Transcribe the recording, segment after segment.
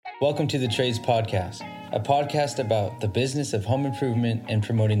Welcome to the Trades Podcast, a podcast about the business of home improvement and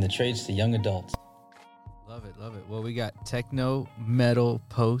promoting the trades to young adults. Love it, love it. Well, we got Techno Metal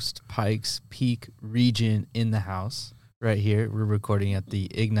Post Pikes Peak region in the house right here. We're recording at the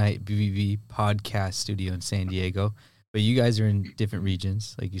Ignite BBB podcast studio in San Diego, but you guys are in different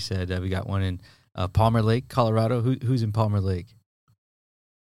regions. Like you said, we got one in Palmer Lake, Colorado. Who's in Palmer Lake?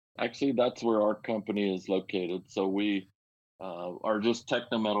 Actually, that's where our company is located. So we are just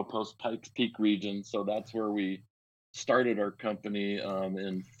Techno Metal Post Pikes Peak region. So that's where we started our company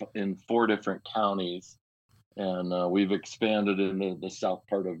in 4 different counties. And we've expanded into the south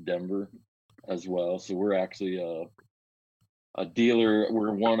part of Denver as well. So we're actually a dealer.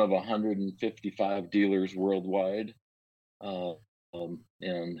 We're one of 155 dealers worldwide. And,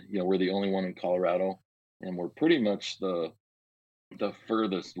 we're the only one in Colorado. And we're pretty much the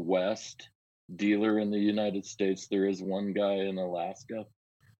furthest west dealer in the United States. There is one guy in Alaska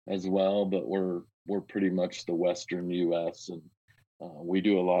as well, but we're pretty much the western U.S. and we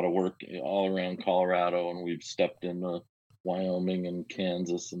do a lot of work all around Colorado, and we've stepped into Wyoming and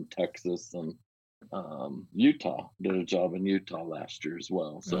Kansas and Texas and Utah. Did a job in Utah last year as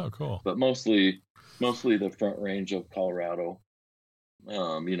well. So, cool. But mostly the Front Range of Colorado,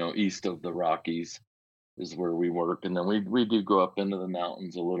 east of the Rockies is where we work, and then we do go up into the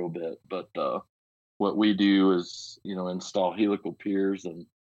mountains a little bit, but what we do is install helical piers, and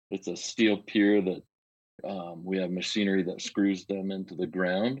it's a steel pier that we have machinery that screws them into the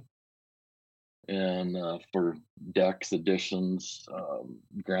ground, and for decks, additions,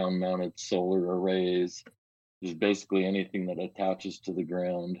 ground mounted solar arrays, just basically anything that attaches to the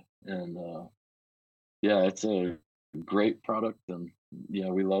ground. And it's a great product, and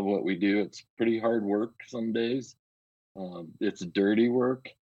we love what we do. It's pretty hard work some days. It's dirty work.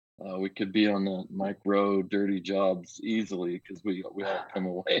 We could be on the Mike Rowe dirty jobs easily because we all come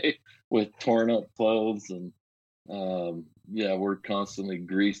away with torn up clothes, and we're constantly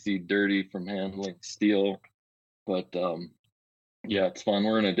greasy, dirty from handling steel. But it's fun.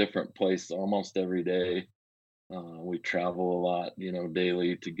 We're in a different place almost every day. We travel a lot,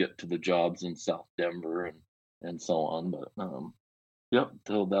 daily to get to the jobs in South Denver and so on. But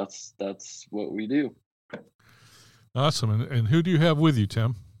so that's what we do. Awesome. And who do you have with you,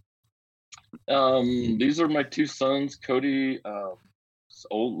 Tim? These are my 2 sons, Cody, a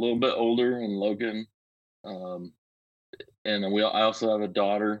little bit older, and Logan. And I also have a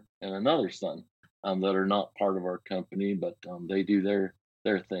daughter and another son that are not part of our company, but they do their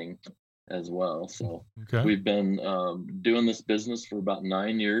thing as well. So We've been doing this business for about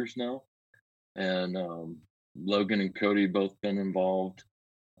 9 years now, and Logan and Cody both been involved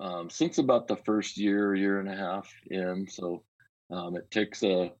since about the first year and a half in. So it takes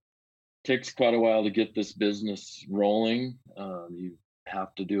quite a while to get this business rolling. You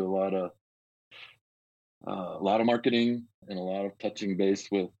have to do a lot of marketing and a lot of touching base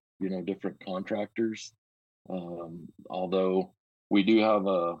with different contractors. Although we do have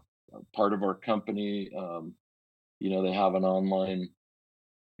a part of our company, they have an online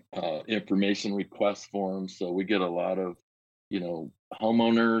information request form, so we get a lot of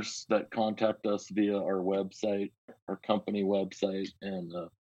homeowners that contact us via our website, our company website, and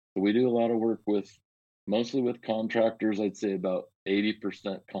we do a lot of work mostly with contractors. I'd say about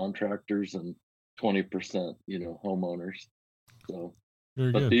 80% contractors and 20% homeowners. So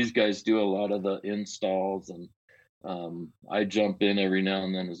but these guys do a lot of the installs, and I jump in every now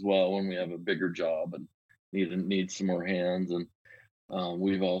and then as well when we have a bigger job and need some more hands. And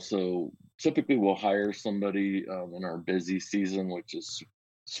we've also typically will hire somebody in our busy season, which is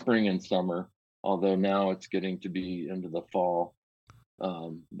spring and summer, although now it's getting to be into the fall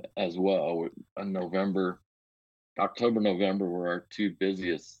as well. October, November were our 2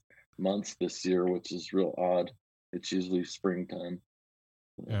 busiest months this year, which is real odd. It's usually springtime.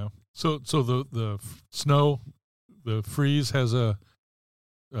 Yeah. So the snow, the freeze has a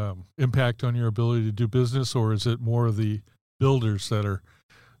impact on your ability to do business, or is it more of the builders that are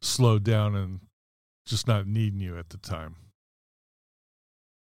slowed down and just not needing you at the time?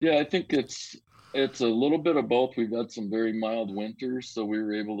 Yeah, I think it's a little bit of both. We've had some very mild winters, so we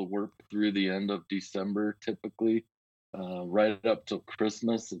were able to work through the end of December typically, right up till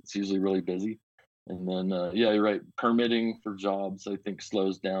Christmas. It's usually really busy. And then, you're right. Permitting for jobs, I think,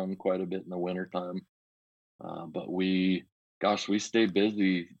 slows down quite a bit in the wintertime. But we stay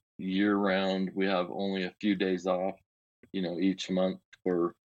busy year round. We have only a few days off, each month.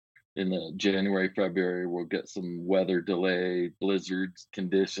 For in the January, February, we'll get some weather delay, blizzards,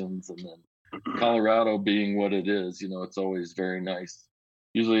 conditions, and then Colorado being what it is, it's always very nice.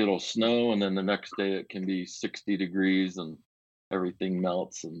 Usually it'll snow, and then the next day it can be 60 degrees and everything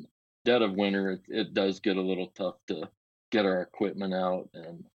melts. And dead of winter, it does get a little tough to get our equipment out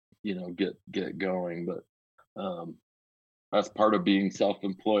and, get going. But that's part of being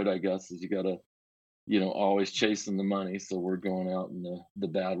self-employed, I guess, is you got to, always chasing the money. So we're going out in the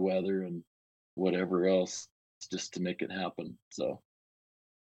bad weather and whatever else just to make it happen. So.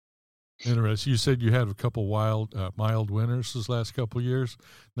 Interesting. You said you had a couple mild winters this last couple of years.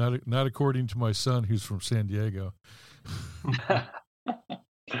 Not according to my son, who's from San Diego.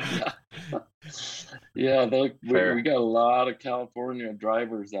 Yeah, we got a lot of California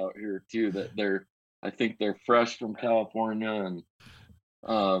drivers out here too. That I think they're fresh from California,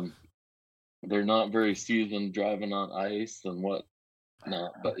 and they're not very seasoned driving on ice and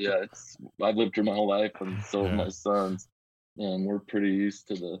whatnot. But yeah, I've lived here my whole life, and so have my sons, and we're pretty used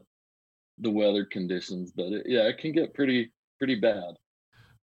to the weather conditions. But it can get pretty bad,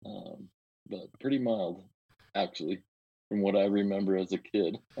 but pretty mild actually, from what I remember as a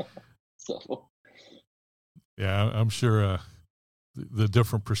kid. So yeah, I'm sure the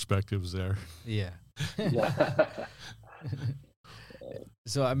different perspectives there. Yeah. yeah.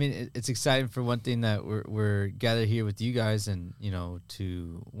 So I mean, it's exciting for one thing that we're gathered here with you guys, and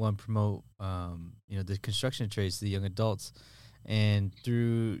to promote the construction trades to the young adults, and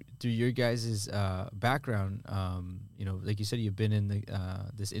through your guys' background, like you said, you've been in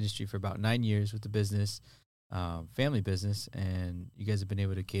this industry for about 9 years with the business, family business, and you guys have been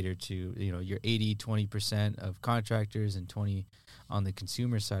able to cater to your 20% of contractors and 20 on the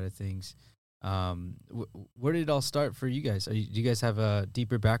consumer side of things. Where did it all start for you guys? Do you guys have a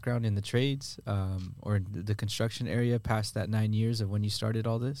deeper background in the trades, or in the construction area past that 9 years of when you started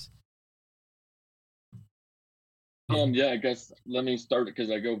all this? Yeah, I guess let me start it because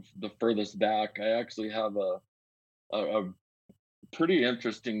I go the furthest back. I actually have a pretty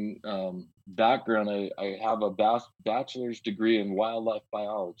interesting background. I have a bachelor's degree in wildlife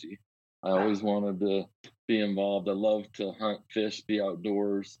biology. I always wanted to be involved. I love to hunt, fish, be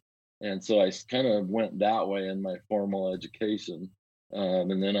outdoors. And so I kind of went that way in my formal education.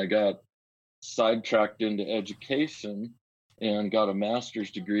 And then I got sidetracked into education and got a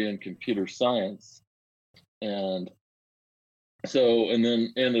master's degree in computer science. And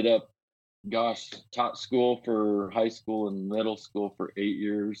then ended up, taught school for high school and middle school for 8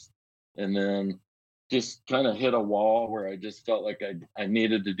 years. And then just kind of hit a wall where I just felt like I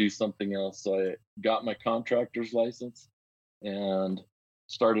needed to do something else. So I got my contractor's license and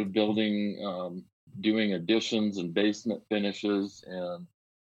started building, doing additions and basement finishes, and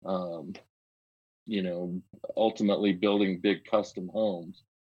ultimately building big custom homes,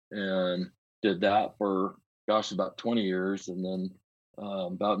 and did that for about 20 years. And then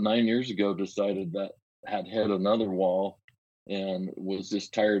about 9 years ago decided that had hit another wall and was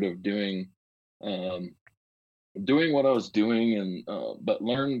just tired of doing what I was doing. And but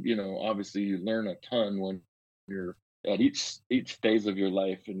learn, obviously you learn a ton when you're at each phase of your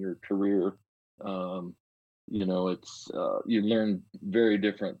life and your career. It's you learn very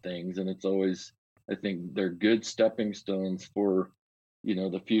different things, and it's always, I think they're good stepping stones for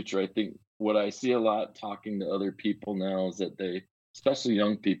the future. I think what I see a lot talking to other people now is that they, especially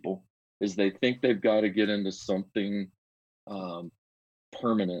young people, is they think they've got to get into something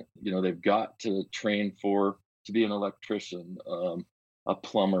permanent. They've got to train to be an electrician, a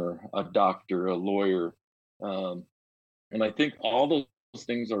plumber, a doctor, a lawyer. And I think all those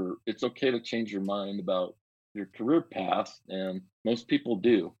things it's okay to change your mind about your career path, and most people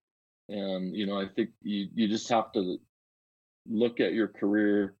do. And, I think you just have to look at your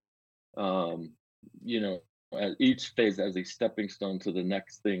career, at each phase as a stepping stone to the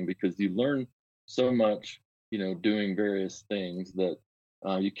next thing, because you learn so much, doing various things, that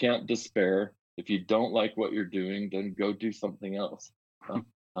you can't despair. If you don't like what you're doing, then go do something else.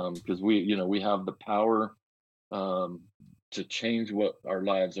 Because we have the power to change what our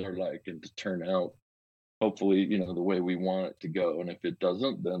lives are like and to turn out, hopefully, the way we want it to go. And if it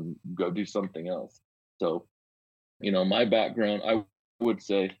doesn't, then go do something else. So, my background, I would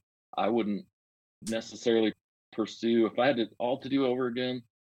say I wouldn't necessarily pursue, if I had it all to do over again,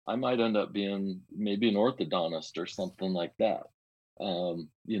 I might end up being maybe an orthodontist or something like that. I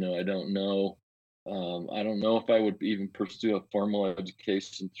don't know. I don't know if I would even pursue a formal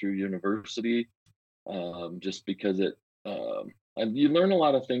education through university, just because and you learn a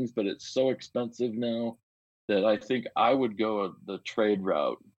lot of things, but it's so expensive now that I think I would go the trade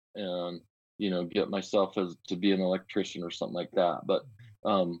route and, get myself to be an electrician or something like that. But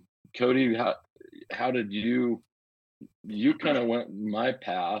Cody, how did you kind of went my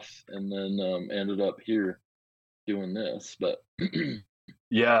path and then ended up here doing this? But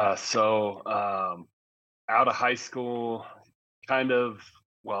yeah, so out of high school,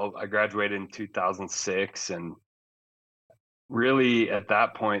 I graduated in 2006, and really at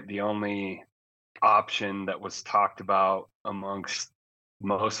that point, the only option that was talked about amongst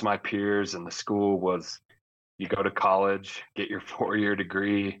most of my peers in the school was you go to college, get your 4-year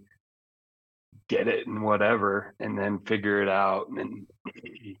degree, get it and whatever, and then figure it out. And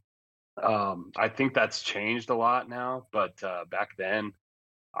I think that's changed a lot now, but back then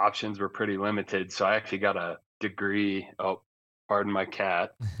options were pretty limited. So I actually got a degree. Oh, pardon my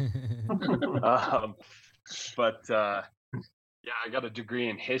cat. But I got a degree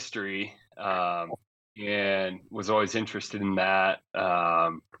in history, and was always interested in that.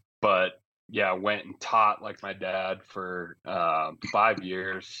 But went and taught like my dad for 5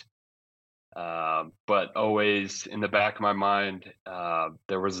 years. But always in the back of my mind,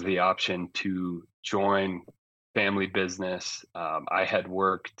 there was the option to join family business. I had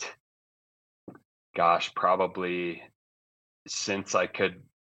worked, probably since I could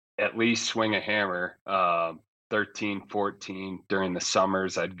at least swing a hammer, 13, 14. During the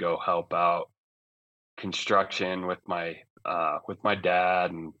summers, I'd go help out construction with my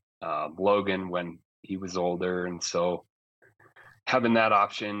dad and Logan when he was older. And so having that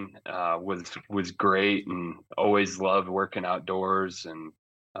option was great, and always loved working outdoors. And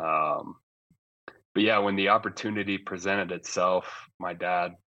when the opportunity presented itself, my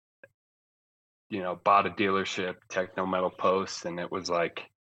dad bought a dealership, Techno Metal Post, and it was like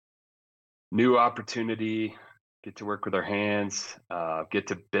new opportunity, get to work with our hands, get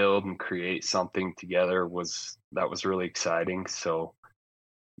to build and create something together. That was really exciting. So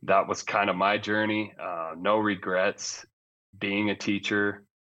that was kind of my journey. No regrets. Being a teacher,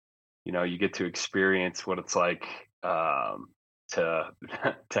 you get to experience what it's like to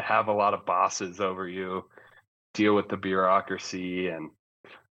have a lot of bosses over you, deal with the bureaucracy, and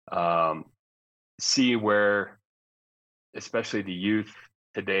see where especially the youth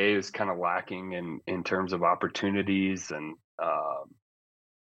today is kind of lacking in terms of opportunities. And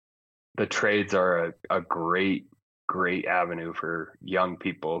the trades are a great avenue for young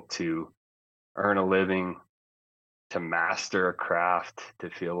people to earn a living, to master a craft, to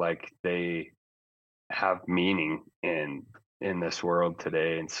feel like they have meaning in this world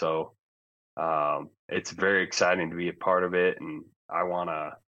today. And so it's very exciting to be a part of it. And I want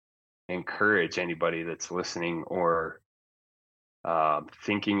to encourage anybody that's listening or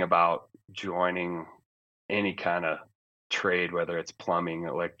thinking about joining any kind of trade, whether it's plumbing,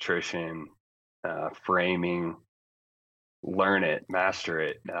 electrician, framing, learn it, master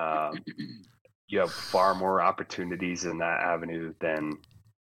it. You have far more opportunities in that avenue than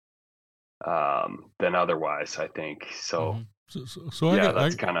otherwise, I think. So,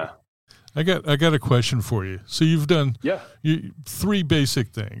 that's kind of. I got a question for you. So you've done 3 basic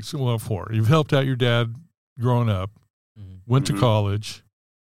things. Well, 4. You've helped out your dad growing up, went to college,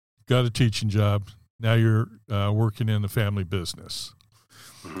 got a teaching job. Now you're working in the family business.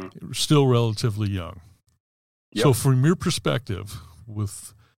 You're still relatively young. Yep. So from your perspective,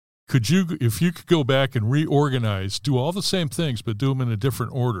 if you could go back and reorganize, do all the same things, but do them in a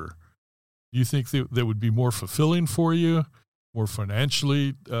different order, do you think that would be more fulfilling for you, more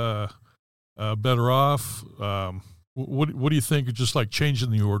financially better off? What do you think of just like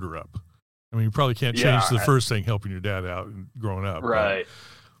changing the order up? I mean, you probably can't change the first thing, helping your dad out and growing up. Right.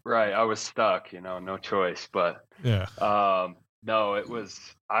 Right. I was stuck, no choice, but no, it was,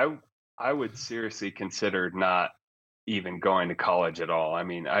 I would seriously consider not even going to college at all. I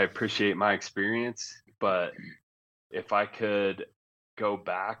mean, I appreciate my experience, but if I could go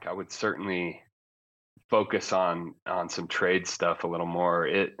back, I would certainly focus on some trade stuff a little more.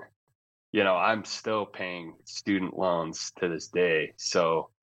 I'm still paying student loans to this day.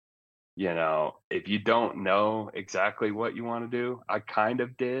 So, if you don't know exactly what you want to do, I kind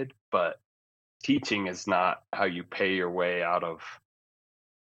of did, but teaching is not how you pay your way out of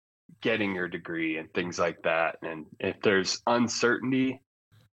getting your degree and things like that. And if there's uncertainty,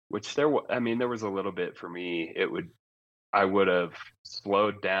 which there was a little bit for me, I would have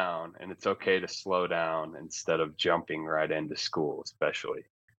slowed down, and it's okay to slow down instead of jumping right into school, especially.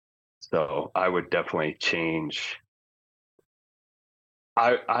 So I would definitely change.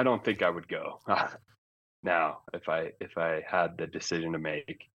 I don't think I would go now if I had the decision to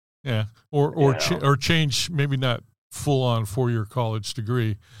make. Yeah, or change, maybe not full on 4-year college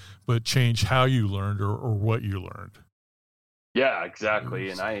degree, but change how you learned or what you learned. Yeah,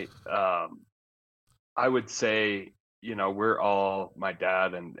 exactly. And I would say, we're all, my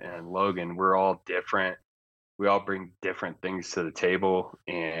dad and Logan, we're all different. We all bring different things to the table,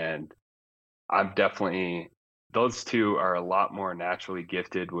 and I'm definitely, those two are a lot more naturally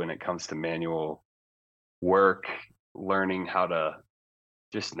gifted when it comes to manual work learning how to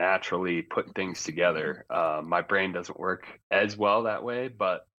just naturally put things together. My brain doesn't work as well that way,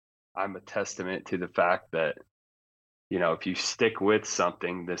 but I'm a testament to the fact that, if you stick with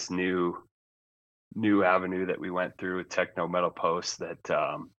something, this new avenue that we went through with Techno Metal Post,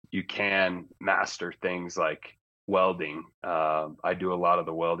 that you can master things like welding. I do a lot of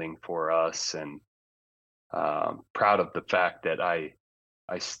the welding for us, and proud of the fact that I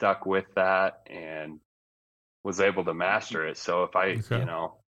stuck with that and was able to master it. So if I,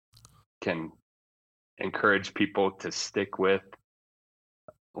 can encourage people to stick with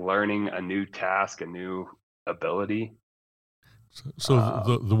learning a new task, a new ability.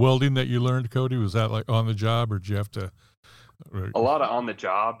 So the welding that you learned, Cody, was that like on the job, or did you have to? A lot of on the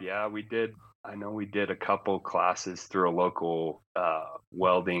job. Yeah, we did. I know we did a couple classes through a local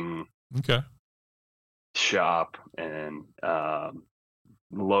welding shop, and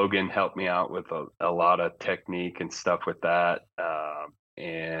Logan helped me out with a lot of technique and stuff with that,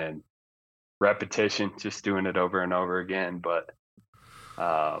 and repetition, just doing it over and over again. But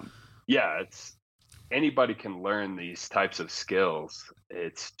it's anybody can learn these types of skills.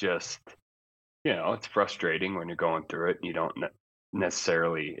 It's just, it's frustrating when you're going through it. You don't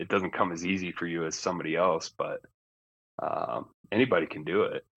necessarily, it doesn't come as easy for you as somebody else, but anybody can do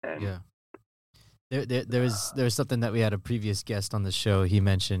it. And there was something that we had a previous guest on the show. He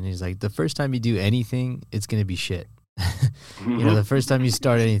mentioned, he's like, the first time you do anything, it's going to be shit. The first time you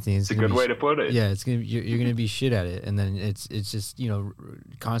start anything, it's a good way to put it. Yeah, it's you're gonna be shit at it, and then it's just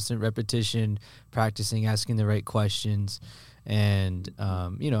constant repetition, practicing, asking the right questions, and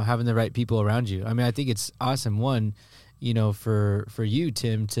having the right people around you. I mean, I think it's awesome. One, for you,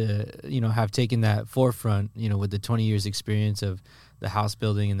 Tim, to have taken that forefront, with the 20 years experience of the house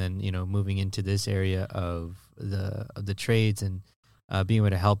building, and then moving into this area of the trades, and being able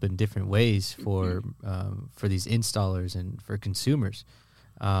to help in different ways for these installers and for consumers.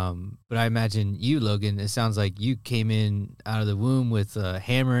 But I imagine you, Logan, it sounds like you came in out of the womb with a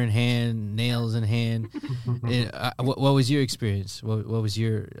hammer in hand, nails in hand. What was your experience? What was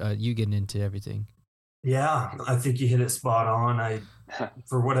your you getting into everything? Yeah, I think you hit it spot on.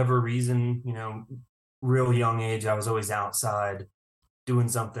 For whatever reason, real young age, I was always outside doing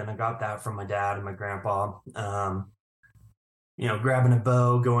something. I got that from my dad and my grandpa. Grabbing a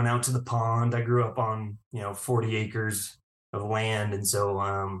bow, going out to the pond. I grew up on, 40 acres of land. And so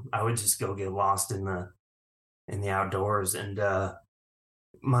I would just go get lost in the outdoors. And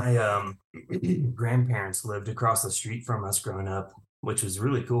my grandparents lived across the street from us growing up, which was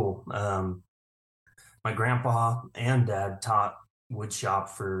really cool. My grandpa and dad taught wood shop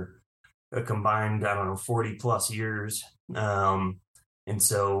for a combined, 40 plus years. And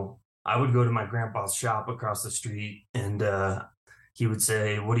so I would go to my grandpa's shop across the street, and he would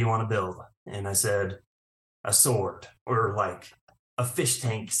say, "What do you want to build?" And I said, "A sword," or like a fish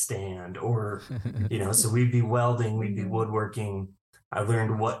tank stand, or, so we'd be welding, we'd be woodworking. I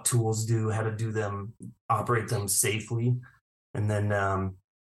learned what tools do, how to do them, operate them safely. And then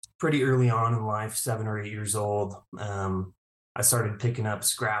pretty early on in life, 7 or 8 years old, I started picking up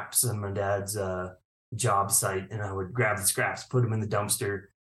scraps in my dad's job site, and I would grab the scraps, put them in the dumpster,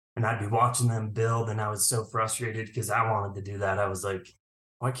 and I'd be watching them build. And I was so frustrated because I wanted to do that. I was like,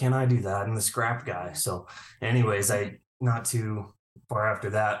 why can't I do that? I'm the scrap guy. So anyways, I, not too far after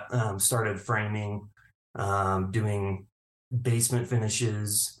that, started framing, doing basement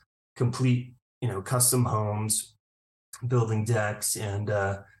finishes, complete, custom homes, building decks, and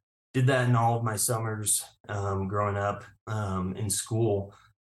did that in all of my summers growing up in school.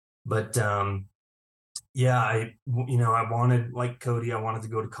 But I wanted, like Cody, I wanted to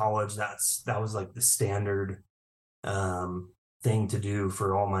go to college. That was like the standard thing to do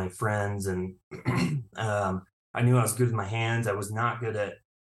for all my friends. And I knew I was good with my hands. I was not good at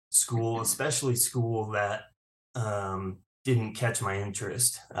school, especially school that didn't catch my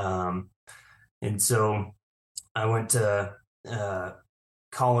interest. And so I went to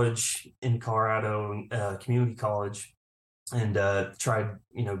college in Colorado, community college, and tried,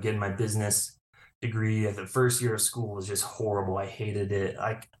 getting my business degree. The first year of school was just horrible. I hated it.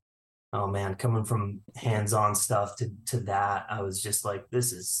 Oh man, coming from hands-on stuff to that, I was just like,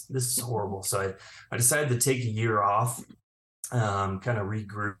 this is horrible. So I decided to take a year off, kind of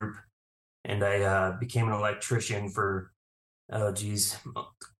regroup, and I became an electrician for, 6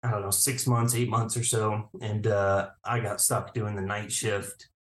 months, 8 months or so. And I got stuck doing the night shift,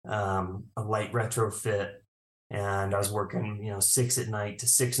 a light retrofit. And I was working, 6 at night to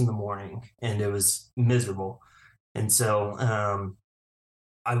 6 in the morning, and it was miserable. And so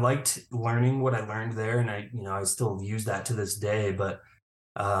I liked learning what I learned there, and I still use that to this day. But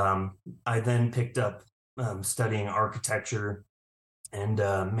I then picked up studying architecture, and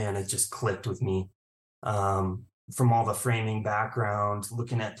man, it just clicked with me. From all the framing background,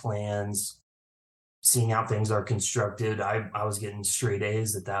 looking at plans, seeing how things are constructed, I was getting straight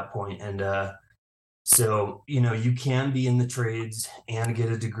A's at that point. And so, you can be in the trades and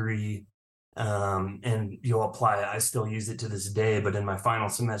get a degree, and you'll apply it. I still use it to this day, but in my final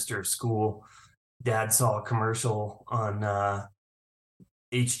semester of school, Dad saw a commercial on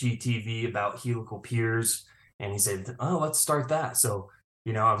HGTV about helical piers, and he said, "Oh, let's start that." So,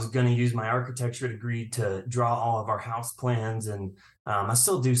 I was going to use my architecture degree to draw all of our house plans, and I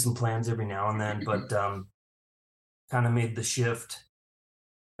still do some plans every now and then, but kind of made the shift.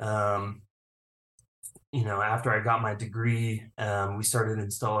 After I got my degree, we started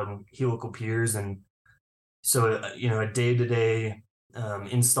installing helical piers, and so a day-to-day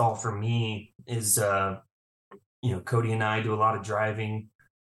install for me is Cody and I do a lot of driving.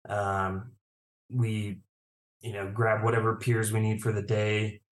 We grab whatever piers we need for the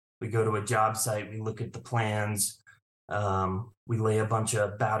day. We go to a job site, we look at the plans, we lay a bunch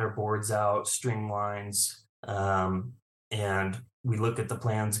of batter boards out, string lines, and we look at the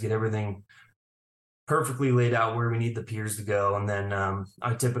plans, get everything perfectly laid out where we need the piers to go. And then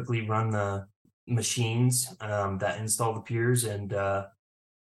I typically run the machines that install the piers, and I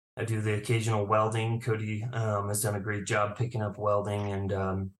do the occasional welding. Cody has done a great job picking up welding,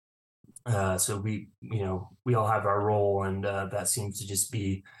 and so we all have our role, and that seems to just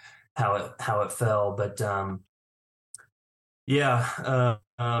be how it fell. But we've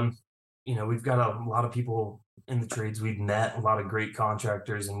got a lot of people in the trades we've met, a lot of great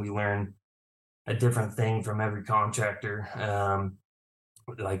contractors, and we learn a different thing from every contractor.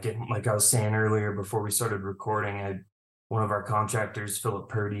 Like I was saying earlier before we started recording, one of our contractors, Philip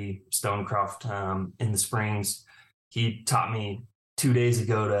Purdy, Stonecroft, in the Springs, he taught me 2 days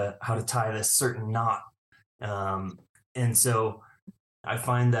ago how to tie this certain knot. And so I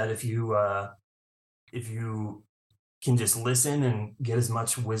find that if you can just listen and get as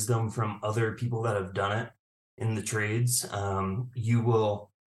much wisdom from other people that have done it in the trades, you will,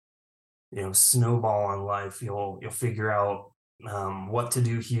 snowball on life. You'll figure out what to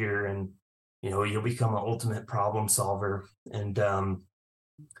do here, and you'll become an ultimate problem solver. And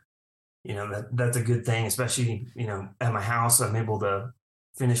that's a good thing, especially at my house. I'm able to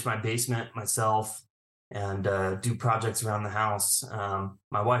finish my basement myself and do projects around the house.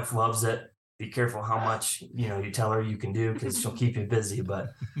 My wife loves it. Be careful how much you tell her you can do, because she'll keep you busy. But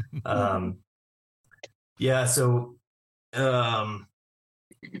so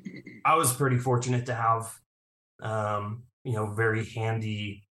I was pretty fortunate to have very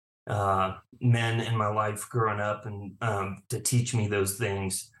handy men in my life growing up, and to teach me those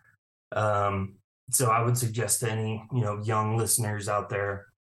things. So I would suggest to any young listeners out there,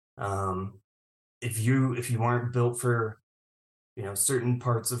 if you aren't built for certain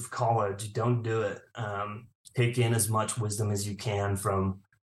parts of college, don't do it. Take in as much wisdom as you can from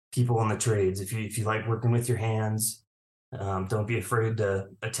people in the trades. If you like working with your hands, don't be afraid to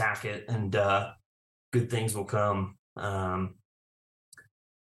attack it, and good things will come. But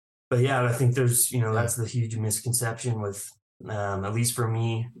yeah, I think there's that's the huge misconception with, at least for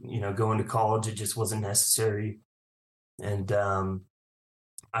me, going to college, it just wasn't necessary. And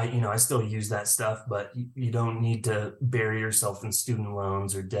I still use that stuff, but you don't need to bury yourself in student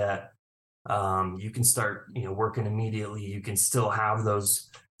loans or debt. You can start working immediately. You can still have those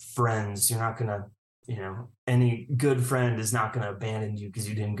friends. You're not gonna any good friend is not gonna abandon you because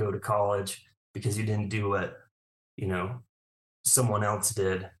you didn't go to college, because you didn't do what someone else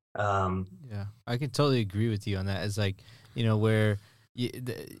did. I can totally agree with you on that. It's like where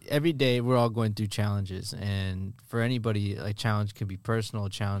every day we're all going through challenges, and for anybody, like, challenge could be personal,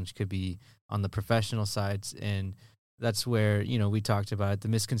 challenge could be on the professional sides, and that's where we talked about the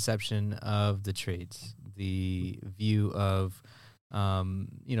misconception of the trades, the view of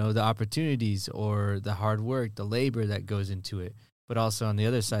the opportunities or the hard work, the labor that goes into it. But also on the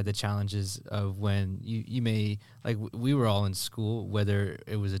other side, the challenges of when you may, like, we were all in school, whether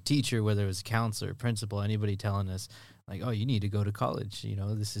it was a teacher, whether it was a counselor, principal, anybody telling us, like, oh, you need to go to college.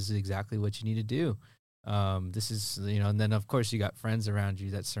 This is exactly what you need to do. This is, and then, of course, you got friends around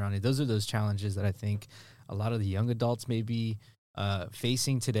you that surround you. Those are those challenges that I think a lot of the young adults may be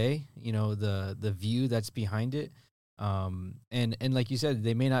facing today, the view that's behind it. And like you said,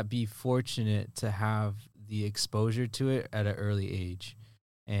 they may not be fortunate to have the exposure to it at an early age.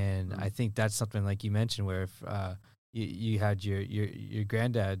 And I think that's something, like you mentioned, where if you had your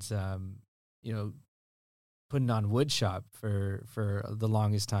granddad's putting on wood shop for the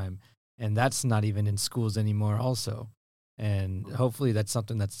longest time, and that's not even in schools anymore also. And hopefully that's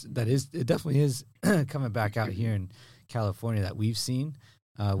something it definitely is coming back out here in California that we've seen,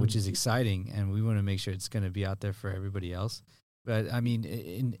 which is exciting. And we want to make sure it's going to be out there for everybody else. But I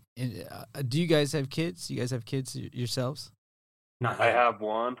mean, do you guys have kids? You guys have kids yourselves? Not I yet. have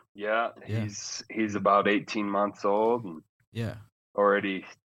one. Yeah. He's about 18 months old and already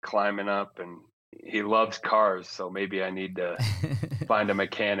climbing up, and he loves cars. So maybe I need to find a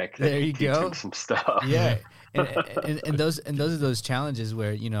mechanic that can teach him some stuff. Yeah. and those are those challenges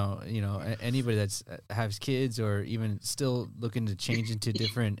where, anybody that's has kids or even still looking to change into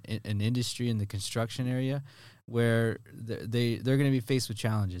an industry in the construction area, where they're going to be faced with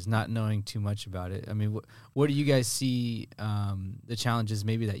challenges, not knowing too much about it. I mean, what do you guys see the challenges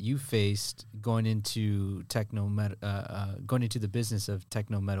maybe that you faced going into going into the business of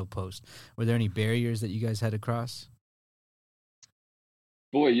Techno Metal Post? Were there any barriers that you guys had to cross?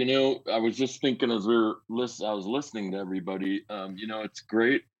 Boy, I was just thinking as I was listening to everybody. It's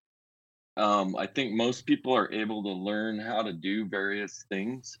great. I think most people are able to learn how to do various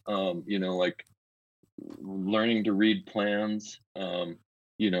things. Like learning to read plans,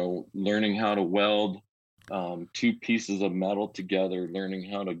 learning how to weld two pieces of metal together,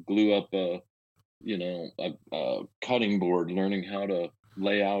 learning how to glue up a cutting board, learning how to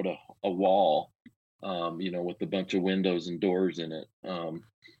lay out a wall, with a bunch of windows and doors in it.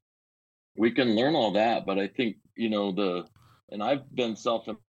 We can learn all that, but I think, and I've been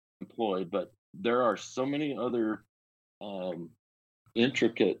self-employed, but there are so many other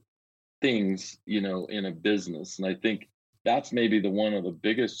intricate things, in a business. And I think that's maybe one of the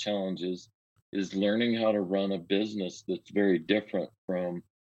biggest challenges is learning how to run a business that's very different from,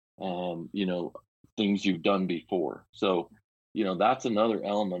 things you've done before. So, that's another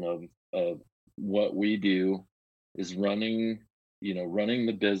element of what we do is running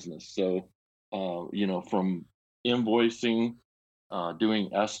the business. So, from invoicing, doing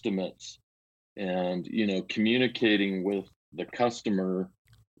estimates, and, communicating with the customer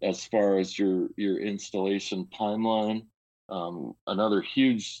as far as your installation timeline. Another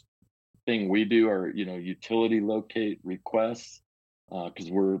huge thing we do are, utility locate requests, because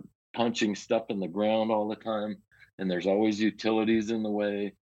we're punching stuff in the ground all the time, and there's always utilities in the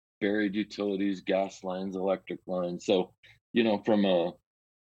way, buried utilities, gas lines, electric lines. So, from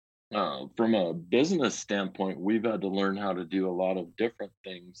a business standpoint, we've had to learn how to do a lot of different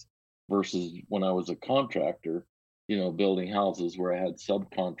things versus when I was a contractor, building houses where I had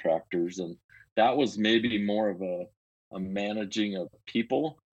subcontractors, and that was maybe more of a managing of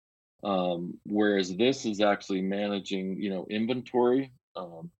people. Whereas this is actually managing, inventory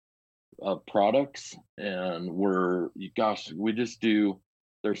of products, and we just do.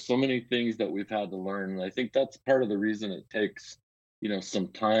 There's so many things that we've had to learn, and I think that's part of the reason it takes, some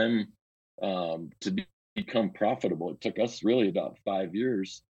time to become profitable. It took us really about 5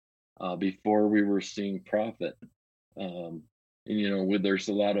 years before we were seeing profit. And there's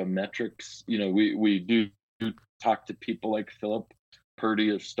a lot of metrics. We do talk to people like Philip Purdy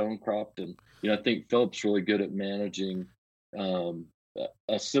of Stonecroft, and I think Philip's really good at managing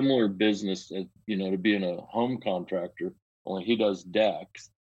a similar business as, to being a home contractor. Only he does decks,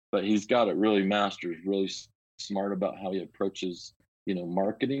 but he's got it really mastered. Really smart about how he approaches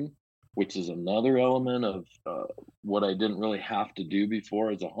marketing, which is another element of what I didn't really have to do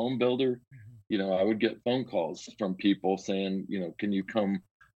before as a home builder. I would get phone calls from people saying, can you come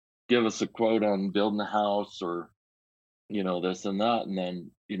give us a quote on building a house, or this and that. And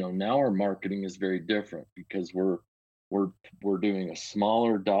then now our marketing is very different because we're doing a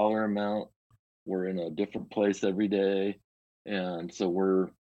smaller dollar amount. We're in a different place every day, and so we're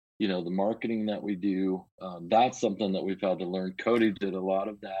the marketing that we do, that's something that we've had to learn. Cody did a lot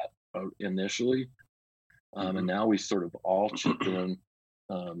of that initially, and now we sort of all chip in,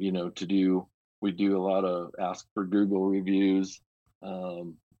 we do a lot of ask for Google reviews,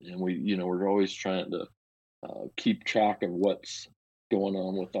 and we're always trying to keep track of what's going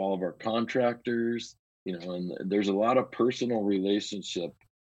on with all of our contractors, and there's a lot of personal relationship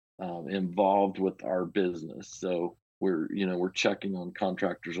involved with our business. So we're checking on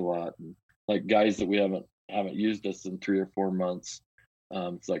contractors a lot, and like guys that we haven't used us in 3 or 4 months.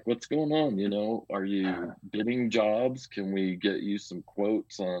 It's like, what's going on? Are you bidding jobs? Can we get you some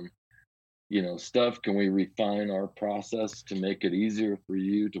quotes on, stuff? Can we refine our process to make it easier for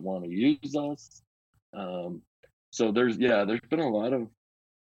you to want to use us? So there's been a lot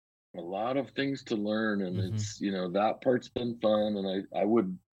of things to learn, and it's, that part's been fun. And I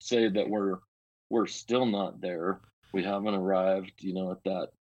would say that we're still not there. We haven't arrived, at that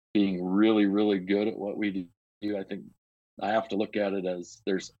being really, really good at what we do. I think I have to look at it as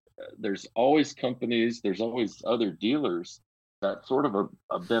there's there's always companies, there's always other dealers that sort of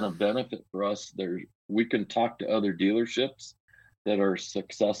been a benefit for us. We can talk to other dealerships that are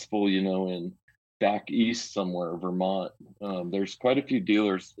successful, in back east somewhere, Vermont. There's quite a few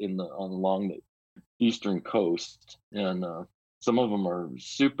dealers along the eastern coast, and some of them are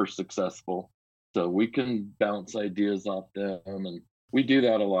super successful. So we can bounce ideas off them, and we do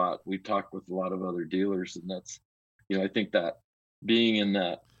that a lot. We talk with a lot of other dealers, and that's, I think that being in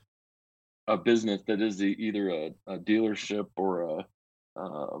a business that is either a dealership or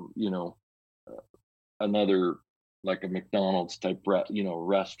another, like a McDonald's type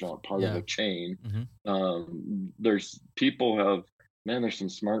restaurant, part of a chain. There's some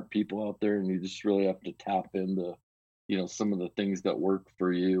smart people out there, and you just really have to tap into some of the things that work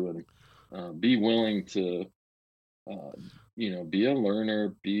for you, and be willing to be a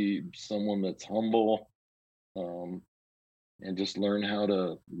learner, be someone that's humble, and just learn how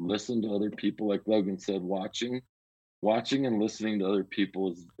to listen to other people. Like Logan said, watching and listening to other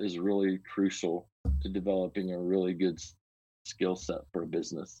people is really crucial to developing a really good skill set for a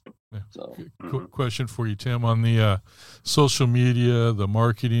business. Yeah. So, question for you, Tim, on the social media, the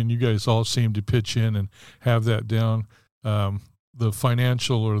marketing, you guys all seem to pitch in and have that down. The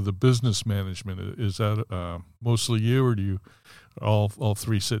financial or the business management, is that mostly you, or do you all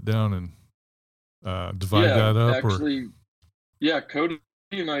three sit down and divide that up? Actually, Cody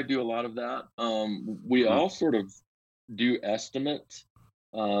and I do a lot of that. We all sort of do estimates,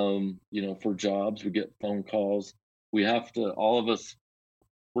 for jobs. We get phone calls. We have to, all of us,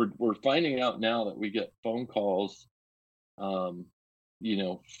 we're finding out now that we get phone calls, from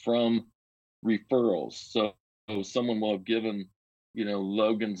referrals. So someone will have given,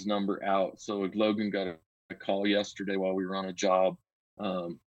 Logan's number out. So Logan got a call yesterday while we were on a job.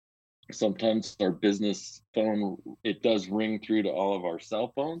 Sometimes our business phone, it does ring through to all of our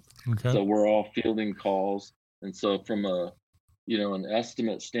cell phones. Okay. So we're all fielding calls. And so from an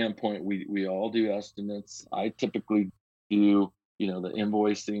estimate standpoint, we all do estimates. I typically do, the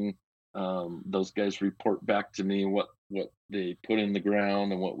invoicing. Those guys report back to me what they put in the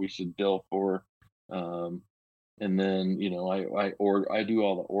ground and what we should bill for. And then, I do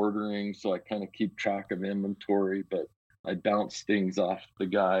all the ordering, so I kind of keep track of inventory, but I bounce things off the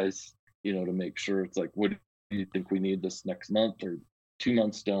guys, to make sure it's like, what do you think we need this next month or 2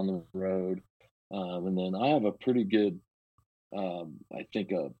 months down the road? And then I have a pretty good, I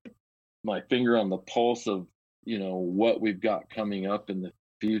think, my finger on the pulse of, what we've got coming up in the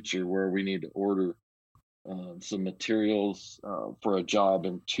future, where we need to order some materials for a job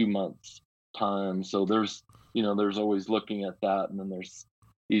in 2 months time. So there's always looking at that. And then there's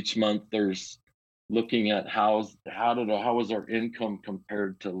each month there's looking at how was our income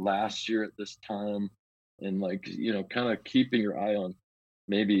compared to last year at this time, and kind of keeping your eye on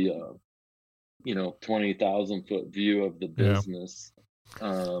maybe 20,000 foot view of the business.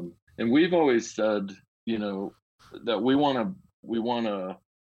 Yeah. And we've always said, that we want to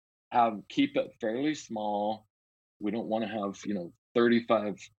keep it fairly small. We don't want to have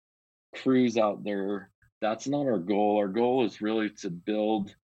 35 crews out there. That's not our goal. Our goal is really to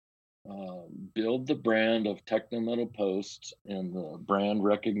build the brand of Techno Metal Post and the brand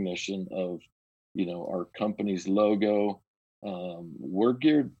recognition of our company's logo. We're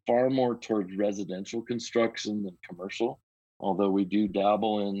geared far more towards residential construction than commercial, although we do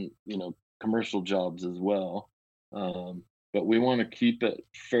dabble in commercial jobs as well. But we want to keep it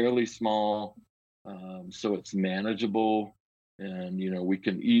fairly small, so it's manageable, and we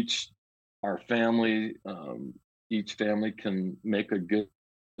can each family can make a good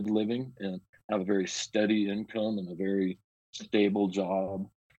living and have a very steady income and a very stable job,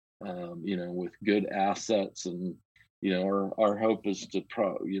 with good assets. And our hope is to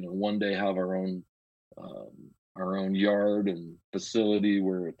one day have our own yard and facility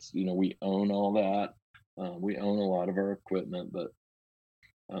where it's we own all that. We own a lot of our equipment, but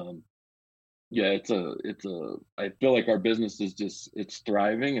I feel like our business is it's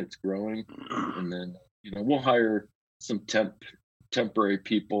thriving, it's growing. And then we'll hire some temporary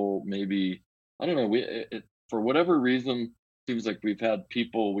people, maybe, I don't know, for whatever reason, seems like we've had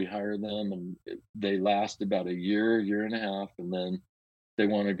people, we hire them and they last about a year and a half, and then they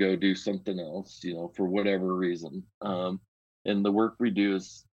want to go do something else, for whatever reason. And the work we do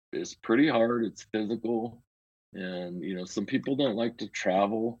is pretty hard. It's physical, and some people don't like to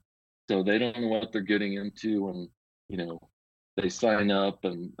travel, so they don't know what they're getting into when they sign up.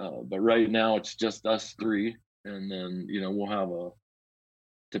 And but right now it's just us three, and then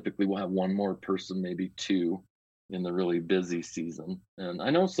typically we'll have one more person, maybe two, in the really busy season. And I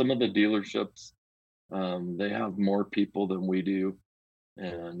know some of the dealerships, they have more people than we do.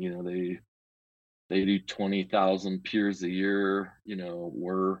 and they do 20,000 piers a year.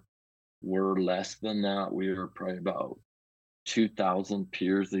 We're less than that. We are probably about 2,000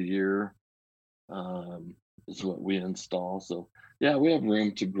 piers a year, is what we install. So yeah, we have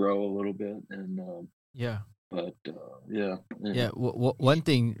room to grow a little bit, and yeah. But yeah. One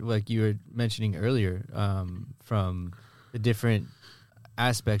thing, like you were mentioning earlier, from the different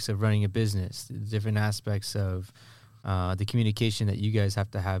aspects of running a business, the different aspects of the communication that you guys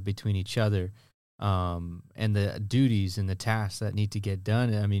have to have between each other, and the duties and the tasks that need to get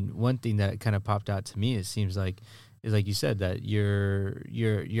done. I mean, one thing that kind of popped out to me, it seems like, is like you said, that you're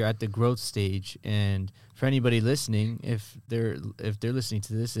at the growth stage. And for anybody listening, if they're listening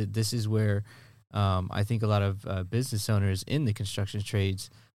to this, this is where I think a lot of business owners in the construction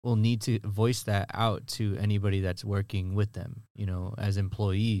trades will need to voice that out to anybody that's working with them, as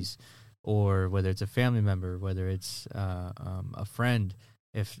employees, or whether it's a family member, whether it's a friend,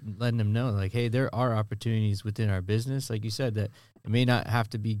 if letting them know, like, hey, there are opportunities within our business, like you said, that it may not have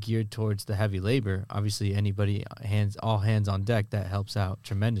to be geared towards the heavy labor. Obviously, anybody, all hands on deck, that helps out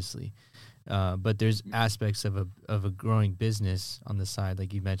tremendously. But there's aspects of a growing business on the side,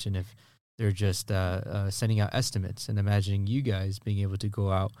 like you mentioned, if they're just sending out estimates, and imagining you guys being able to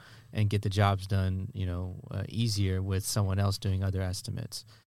go out and get the jobs done, easier with someone else doing other estimates,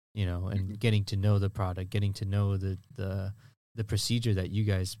 and getting to know the product, getting to know the procedure that you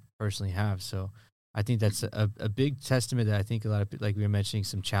guys personally have. So I think that's a big testament that I think a lot of, like we were mentioning,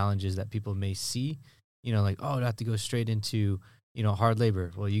 some challenges that people may see, like, oh, I have to go straight into, hard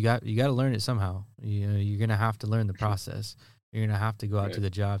labor. Well, you got to learn it somehow. You're going to have to learn the process. You're going to have to go out to the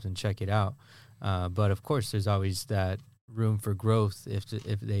jobs and check it out. But of course, there's always that room for growth if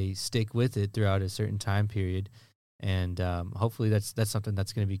they stick with it throughout a certain time period. And hopefully that's something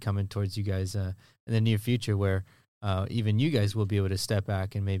that's going to be coming towards you guys in the near future, where even you guys will be able to step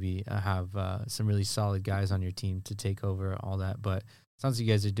back and maybe have some really solid guys on your team to take over all that. But it sounds like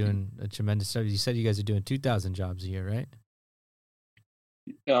you guys are doing a tremendous study. You said you guys are doing 2,000 jobs a year, right?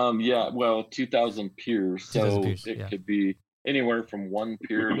 Yeah, well, 2,000 piers. 2,000 piers, it could be anywhere from one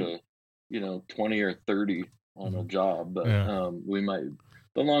pier to 20 or 30 on a job. But we might,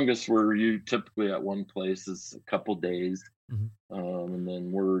 the longest we're typically at one place is a couple days. And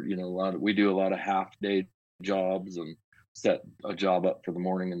then we're we do a lot of half day jobs, and set a job up for the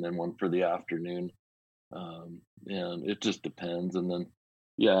morning and then one for the afternoon. And it just depends. And then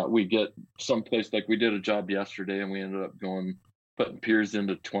we get someplace, like we did a job yesterday, and we ended up putting piers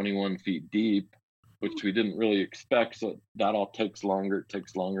into 21 feet deep, which we didn't really expect. So that all takes longer. It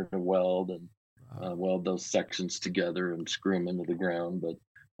takes longer to weld and weld those sections together and screw them into the ground. But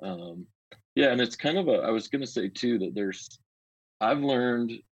and it's kind of I was going to say too, that I've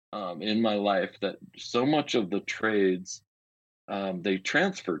learned in my life that so much of the trades, they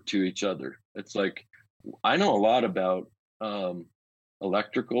transfer to each other. It's like, I know a lot about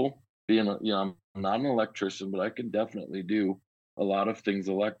electrical, being I'm not an electrician, but I can definitely do a lot of things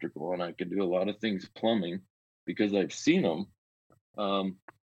electrical, and I can do a lot of things plumbing because I've seen them. And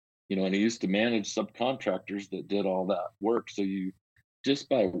I used to manage subcontractors that did all that work. So just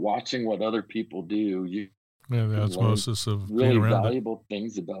by watching what other people do, the osmosis of really valuable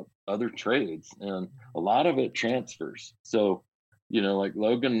things about other trades, and a lot of it transfers. So, like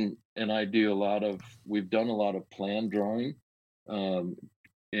Logan and I we've done a lot of plan drawing,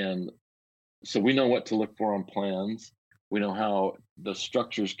 and so we know what to look for on plans. We know how the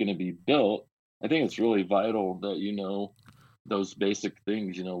structure is going to be built. I think it's really vital that those basic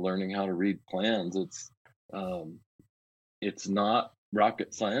things. Learning how to read plans. It's not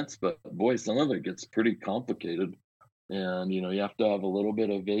rocket science, but boy, some of it gets pretty complicated. And you have to have a little bit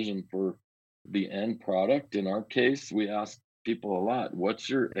of vision for the end product. In our case, we ask people a lot, what's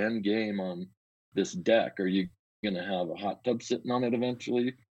your end game on this deck? Are you going to have a hot tub sitting on it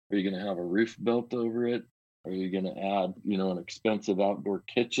eventually? Are you going to have a roof built over it? Are you going to add, an expensive outdoor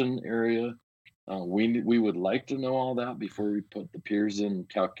kitchen area? We would like to know all that before we put the piers in and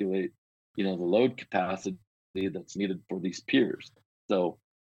calculate, the load capacity that's needed for these piers. So,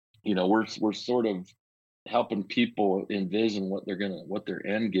 we're sort of helping people envision what their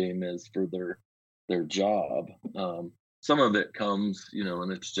end game is for their job. Some of it comes,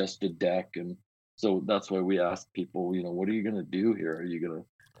 and it's just a deck, and so that's why we ask people, what are you going to do here? Are you going to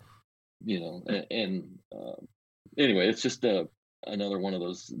anyway, it's just another one of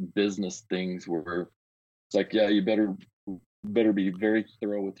those business things where it's like, you better be very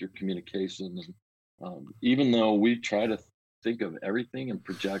thorough with your communication. And even though we try to think of everything and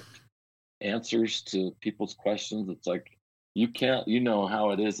project answers to people's questions, it's like, you can't,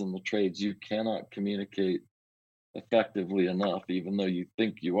 how it is in the trades, you cannot communicate effectively enough, even though you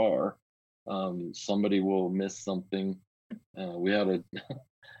think you are. Somebody will miss something. We had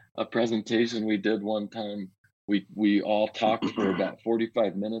a presentation we did one time. We all talked for about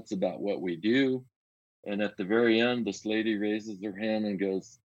 45 minutes about what we do. And at the very end, this lady raises her hand and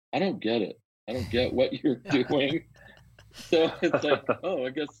goes, I don't get it. I don't get what you're doing. So it's like, oh,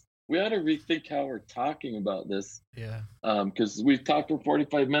 I guess we ought to rethink how we're talking about this. Yeah. Because we've talked for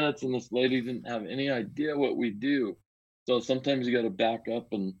 45 minutes and this lady didn't have any idea what we do. So sometimes you got to back up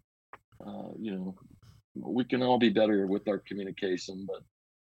and, we can all be better with our communication. But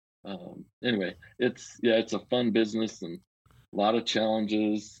anyway, it's a fun business and a lot of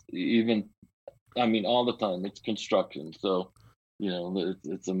challenges. All the time. It's construction, so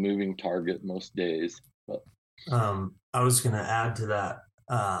it's a moving target most days. But I was going to add to that.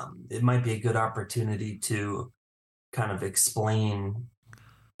 It might be a good opportunity to kind of explain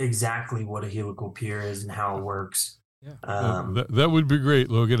exactly what a helical pier is and how it works. Yeah. That would be great,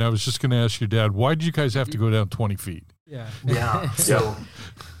 Logan. I was just going to ask your dad, why did you guys have to go down 20 feet? Yeah. So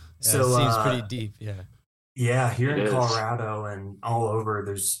it seems pretty deep. Yeah. Yeah. Here in Colorado and all over,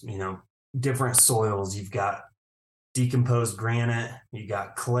 there's, different soils. You've got decomposed granite, you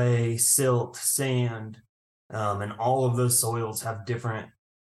got clay, silt, sand, and all of those soils have different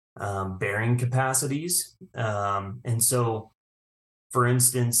bearing capacities. And so, for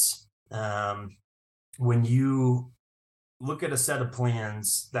instance, when you look at a set of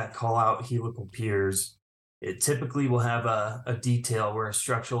plans that call out helical piers, it typically will have a detail where a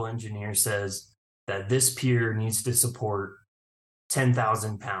structural engineer says that this pier needs to support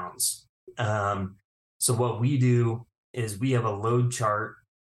 10,000 pounds. So what we do is we have a load chart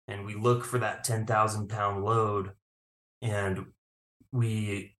and we look for that 10,000 pound load and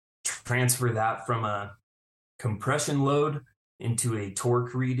we transfer that from a compression load into a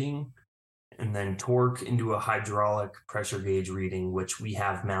torque reading and then torque into a hydraulic pressure gauge reading, which we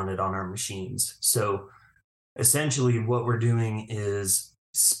have mounted on our machines. So essentially what we're doing is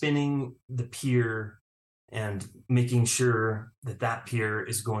spinning the pier and making sure that that pier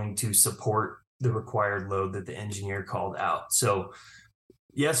is going to support the required load that the engineer called out. So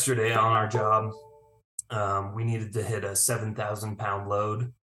yesterday on our job, we needed to hit a 7,000 pound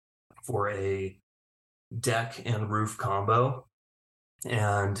load for a deck and roof combo.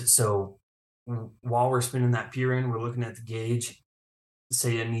 And so while we're spinning that pier in, we're looking at the gauge,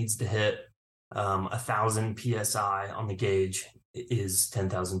 say it needs to hit 1,000 PSI on the gauge is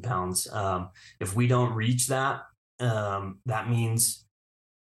 10,000 pounds. If we don't reach that, that means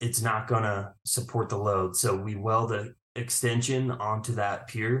it's not going to support the load. So we weld an extension onto that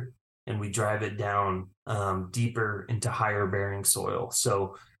pier and we drive it down deeper into higher bearing soil.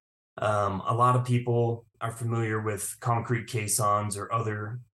 So a lot of people are familiar with concrete caissons or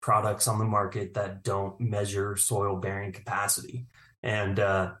other products on the market that don't measure soil bearing capacity. And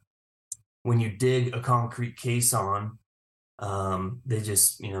when you dig a concrete caisson, they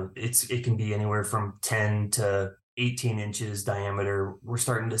just, it can be anywhere from 10 to 18 inches diameter. We're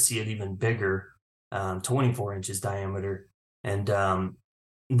starting to see it even bigger, 24 inches diameter. And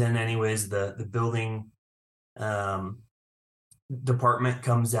then anyways, the building department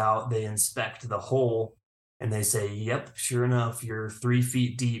comes out, they inspect the hole and they say, yep, sure enough, you're 3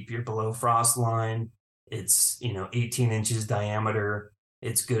 feet deep, you're below frost line. It's, 18 inches diameter.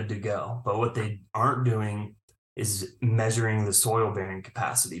 It's good to go. But what they aren't doing is measuring the soil bearing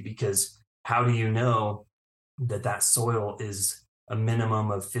capacity, because how do you know that soil is a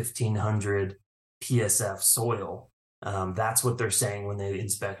minimum of 1,500 PSF soil? That's what they're saying when they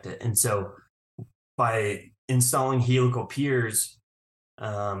inspect it. And so by installing helical piers,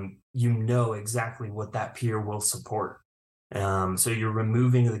 exactly what that pier will support. So you're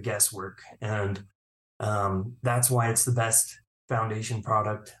removing the guesswork, and that's why it's the best foundation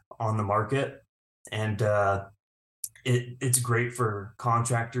product on the market. And it's great for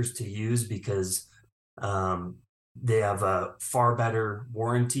contractors to use because they have a far better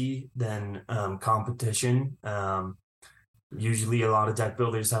warranty than competition. Usually a lot of deck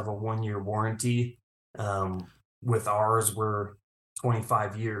builders have a 1-year warranty. With ours, we're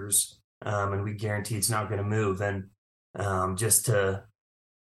 25 years, and we guarantee it's not going to move. And just to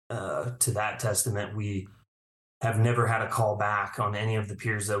that testament, we have never had a call back on any of the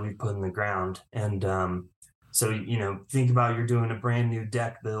piers that we've put in the ground. And so, think about you're doing a brand new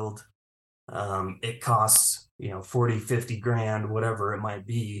deck build. It costs, 40, 50 grand, whatever it might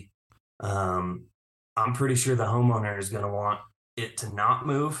be. I'm pretty sure the homeowner is going to want it to not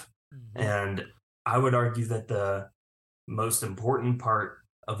move. Mm-hmm. And I would argue that the most important part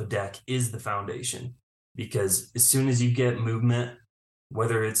of a deck is the foundation, because as soon as you get movement,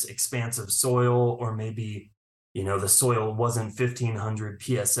 whether it's expansive soil or maybe the soil wasn't 1500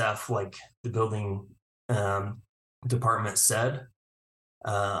 PSF like the building department said.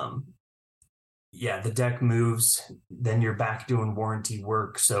 The deck moves, then you're back doing warranty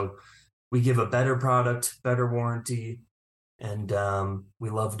work. So we give a better product, better warranty, and we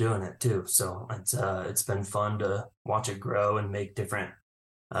love doing it too. So it's been fun to watch it grow and make different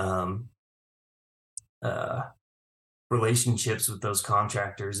relationships with those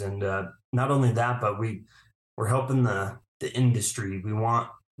contractors. And not only that, but we're helping the industry. We want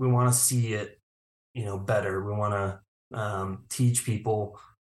to see it, better. We want to teach people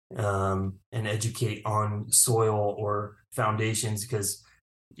and educate on soil or foundations, because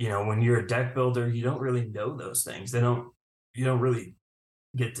when you're a deck builder, you don't really know those things. You don't really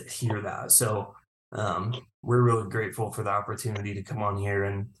get to hear that. So we're really grateful for the opportunity to come on here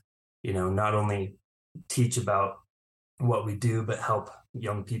and not only teach about what we do, but help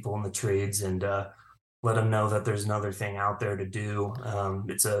young people in the trades and let them know that there's another thing out there to do.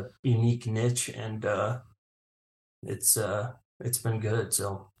 It's a unique niche, and it's been good.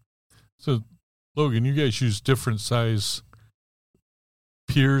 So Logan, you guys use different size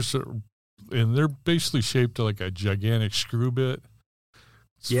piers, and they're basically shaped like a gigantic screw bit.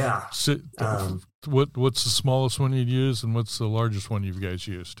 Yeah. What's the smallest one you'd use, and what's the largest one you guys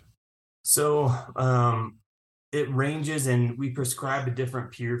used? So it ranges, and we prescribe a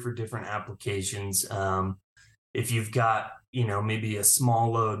different pier for different applications. If you've got, maybe a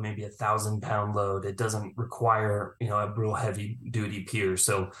small load, maybe 1,000-pound load, it doesn't require, a real heavy duty pier.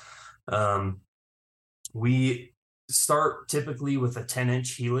 So we start typically with a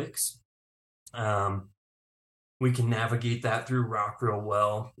 10-inch helix. We can navigate that through rock real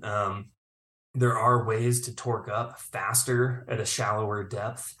well. There are ways to torque up faster at a shallower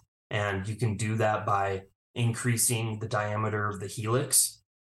depth, and you can do that by increasing the diameter of the helix,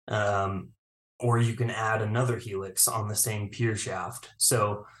 or you can add another helix on the same pier shaft.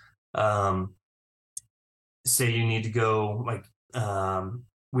 So say you need to go, like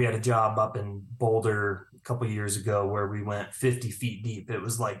we had a job up in Boulder a couple of years ago where we went 50 feet deep. It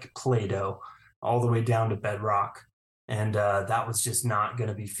was like Play-Doh all the way down to bedrock. And that was just not going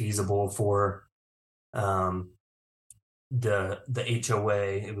to be feasible for the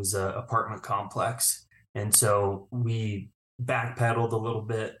HOA. It was an apartment complex. And so we backpedaled a little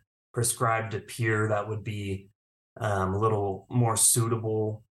bit, prescribed a pier that would be a little more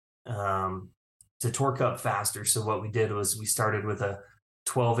suitable to torque up faster. So what we did was we started with a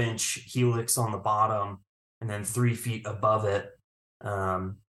 12-inch helix on the bottom, and then 3 feet above it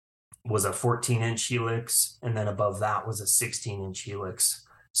was a 14-inch helix, and then above that was a 16-inch helix.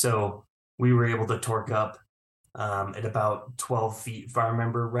 So we were able to torque up at about 12 feet, if I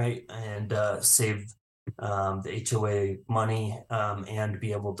remember right, and save the HOA money and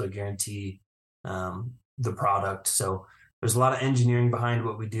be able to guarantee the product. So there's a lot of engineering behind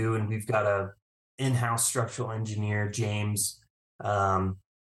what we do, and we've got a in-house structural engineer, James,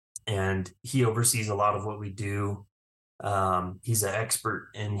 and he oversees a lot of what we do. He's an expert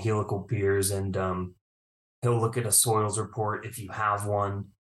in helical piers, and he'll look at a soils report if you have one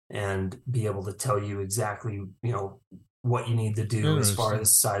and be able to tell you exactly, what you need to do as far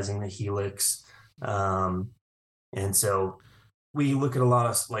as sizing the helix. And so we look at a lot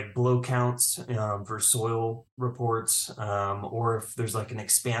of like blow counts for soil reports, or if there's like an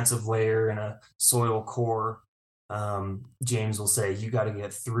expansive layer and a soil core, James will say, you got to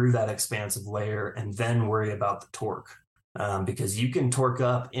get through that expansive layer and then worry about the torque. Because you can torque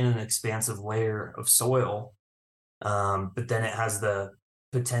up in an expansive layer of soil, but then it has the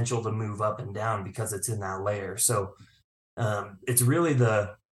potential to move up and down because it's in that layer. So it's really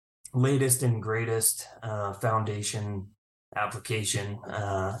the latest and greatest foundation application,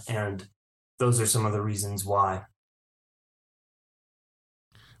 and those are some of the reasons why.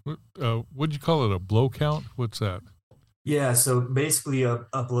 What'd you call it? A blow count? What's that? Yeah, so basically a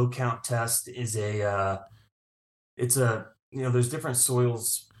blow count test is there's different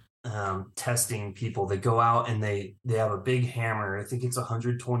soils testing people. They go out and they have a big hammer. I think it's a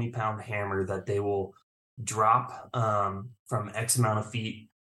 120-pound hammer that they will drop from X amount of feet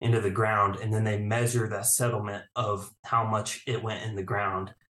into the ground, and then they measure the settlement of how much it went in the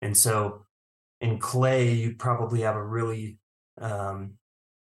ground. And so in clay, you probably have a really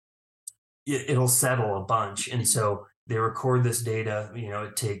it'll settle a bunch. And so they record this data.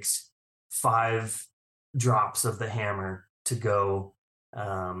 It takes 5 drops of the hammer to go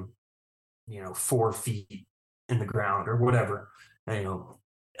 4 feet in the ground or whatever.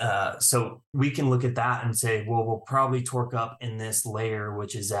 So we can look at that and say, well, we'll probably torque up in this layer,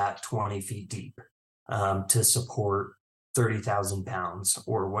 which is at 20 feet deep, to support 30,000 pounds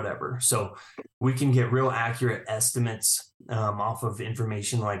or whatever. So we can get real accurate estimates off of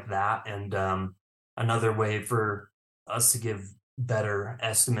information like that. And another way for us to give better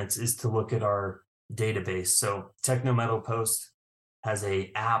estimates is to look at our database. So Techno Metal Post has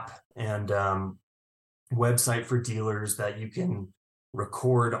a app and website for dealers that you can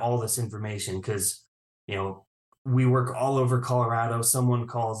record all this information, because we work all over Colorado. Someone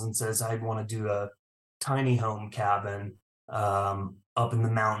calls and says, I want to do a tiny home cabin up in the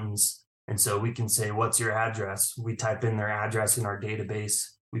mountains. And so we can say, what's your address? We type in their address in our database.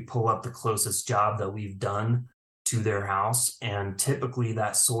 We pull up the closest job that we've done to their house. And typically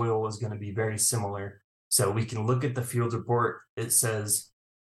that soil is going to be very similar. So we can look at the field report. It says,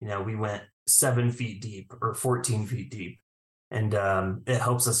 we went 7 feet deep or 14 feet deep. And it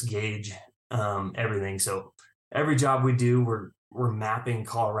helps us gauge everything. So every job we do, we're mapping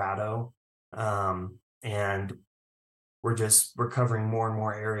Colorado, and we're covering more and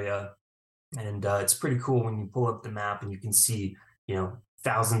more area. And it's pretty cool when you pull up the map and you can see,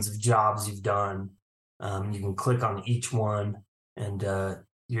 thousands of jobs you've done. You can click on each one, and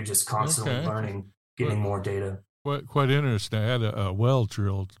you're just constantly learning, getting more data. Quite interesting. I had a well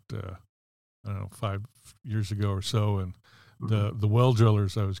drilled, 5 years ago or so, and the well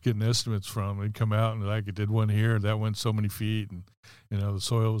drillers I was getting estimates from, they'd come out and like, it did one here, that went so many feet, and the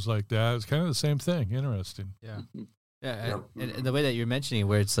soil was like that. It's kind of the same thing. Interesting. Yeah. Yeah, and the way that you're mentioning,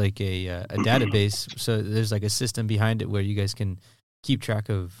 where it's like a database, so there's like a system behind it where you guys can keep track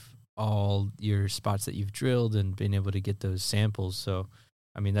of all your spots that you've drilled and being able to get those samples. So,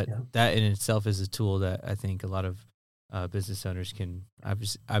 I mean, that in itself is a tool that I think a lot of business owners can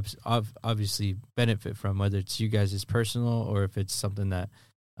obviously benefit from, whether it's you guys as personal or if it's something that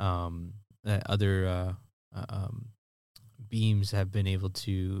that other beam companies have been able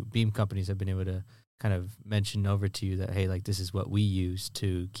to kind of mention over to you that, hey, like, this is what we use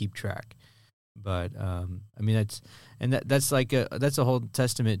to keep track. But I mean, that's a whole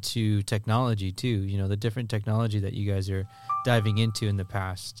testament to technology too. The different technology that you guys are diving into in the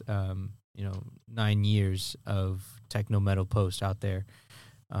past 9 years of Techno Metal Post out there.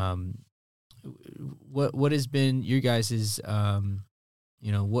 What has been your guys's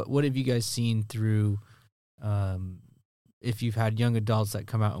what have you guys seen through if you've had young adults that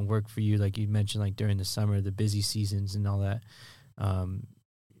come out and work for you, like you mentioned, like during the summer, the busy seasons and all that.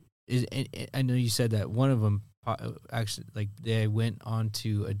 I know you said that one of them actually, like, they went on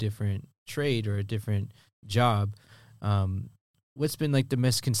to a different trade or a different job. What's been like the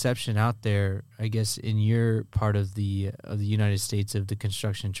misconception out there, I guess, in your part of the United States of the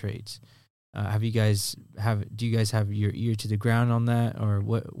construction trades? Do you guys have your ear to the ground on that, or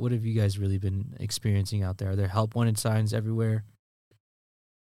what have you guys really been experiencing out there? Are there help wanted signs everywhere?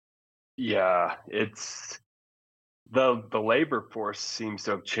 Yeah, it's the labor force seems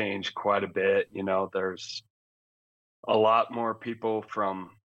to have changed quite a bit. There's a lot more people from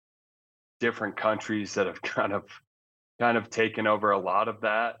different countries that have kind of taken over a lot of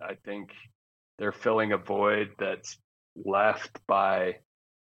that. I think they're filling a void that's left by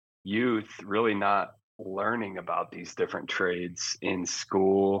youth really not learning about these different trades in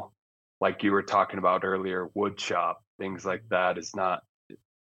school. Like you were talking about earlier, wood shop, things like that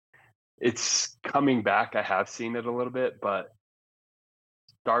it's coming back. I have seen it a little bit, but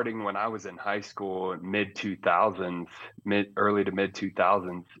starting when I was in high school, early to mid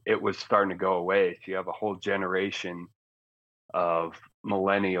 2000s, it was starting to go away. So you have a whole generation of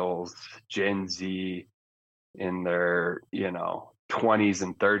millennials, Gen Z in their, 20s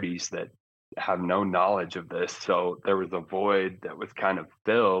and 30s that have no knowledge of this. So there was a void that was kind of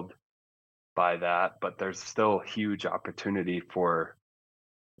filled by that, but there's still huge opportunity for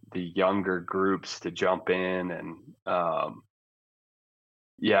the younger groups to jump in. And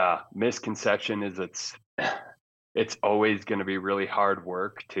misconception is it's always going to be really hard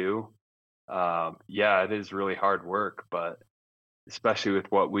work too. It is really hard work, but especially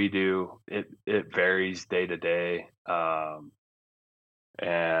with what we do, it varies day to day.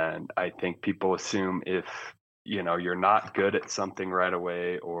 And I think people assume if, you're not good at something right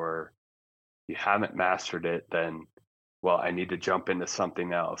away, or you haven't mastered it, then, well, I need to jump into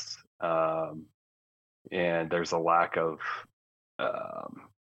something else. And there's a lack of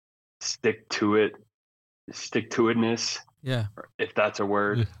stick to itness. Yeah. If that's a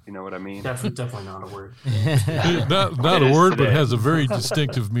word, you know what I mean? Definitely not a word. not a word, but has a very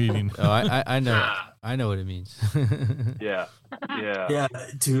distinctive meaning. Oh, I know what it means. Yeah.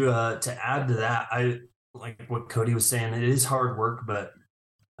 To add to that, I like what Cody was saying. It is hard work, but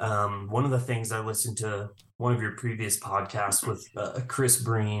One of the things I listened to one of your previous podcasts with Chris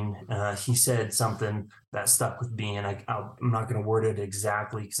Breen, he said something that stuck with me, and I'm not going to word it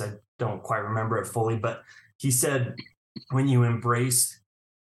exactly because I don't quite remember it fully, but he said, when you embrace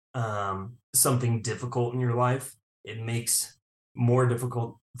something difficult in your life, it makes more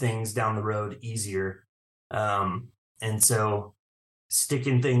difficult things down the road easier. And so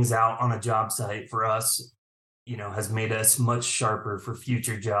sticking things out on a job site for us, has made us much sharper for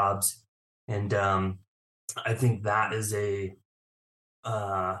future jobs. And I think that is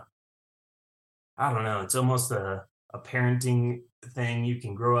I don't know, it's almost a parenting thing. You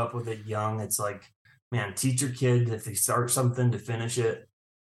can grow up with it young. It's like, man, teach your kid if they start something to finish it.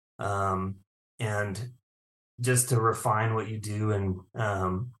 And just to refine what you do and,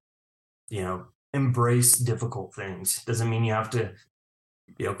 embrace difficult things. Doesn't mean you have to,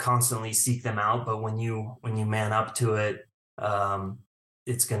 constantly seek them out, but when you man up to it,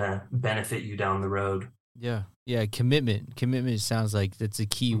 it's going to benefit you down the road. Yeah. Yeah. Commitment sounds like that's a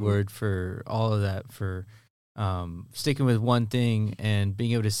key word for all of that, for sticking with one thing and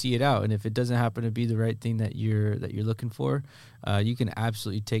being able to see it out. And if it doesn't happen to be the right thing that you're looking for, you can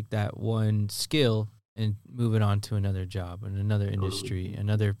absolutely take that one skill and move it on to another job and another industry,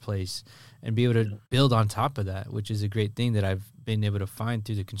 another place, and be able to build on top of that, which is a great thing that I've been able to find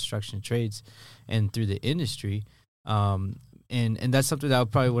through the construction trades and through the industry. And that's something that I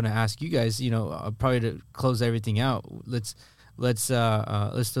would probably want to ask you guys, probably to close everything out. Let's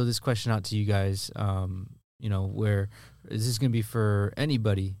throw this question out to you guys. Where is this going to be for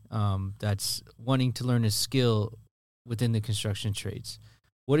anybody that's wanting to learn a skill within the construction trades?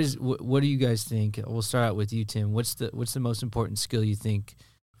 What do you guys think? We'll start out with you, Tim. What's the most important skill you think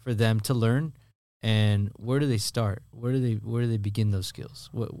for them to learn, and where do they start? Where do they begin those skills?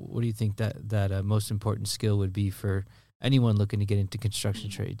 What do you think that most important skill would be for anyone looking to get into construction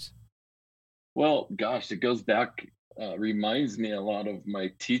trades? Well, gosh, it goes back, reminds me a lot of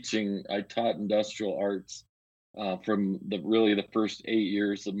my teaching. I taught industrial arts from the first 8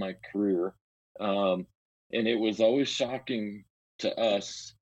 years of my career. And it was always shocking to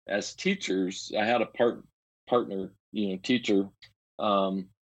us as teachers. I had a partner, teacher.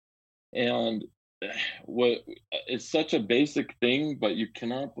 And what it's such a basic thing, but you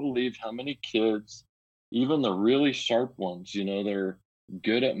cannot believe how many kids, even the really sharp ones, they're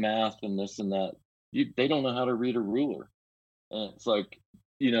good at math and this and that, they don't know how to read a ruler. And it's like,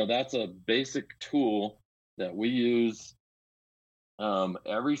 that's a basic tool that we use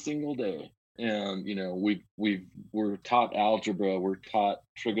every single day. And we're taught algebra, we're taught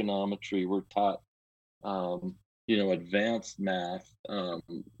trigonometry, we're taught advanced math.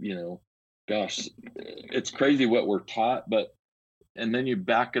 Gosh, it's crazy what we're taught, and then you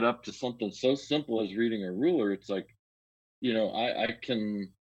back it up to something so simple as reading a ruler. It's like,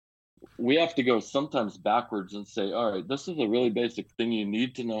 we have to go sometimes backwards and say, all right, this is a really basic thing you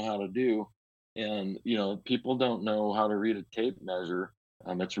need to know how to do. And, people don't know how to read a tape measure.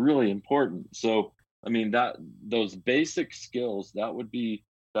 It's really important. So, I mean, those basic skills, that would be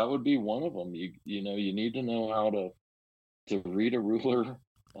one of them. You need to know how to read a ruler,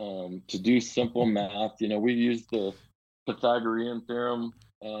 to do simple math. We use the Pythagorean theorem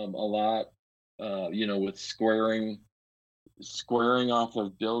a lot, with squaring off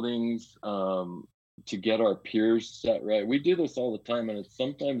of buildings to get our piers set right. We do this all the time, and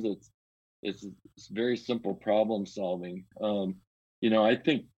sometimes it's very simple problem solving. I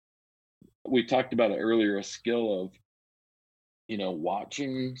think we talked about it earlier, a skill of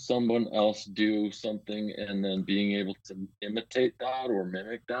watching someone else do something and then being able to imitate that or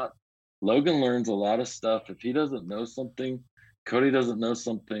mimic that. Logan learns a lot of stuff. If he doesn't know something, Cody doesn't know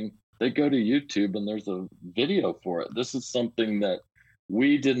something, they go to YouTube and there's a video for it. This is something that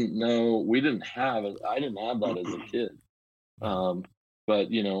we didn't know, we didn't have. I didn't have that as a kid. But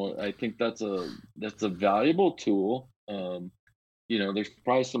I think that's a valuable tool. There's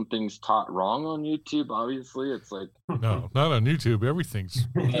probably some things taught wrong on YouTube. Obviously, it's like no, not on YouTube. Everything's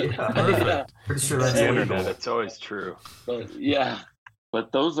perfect. Pretty sure that's the internet. It's always true. But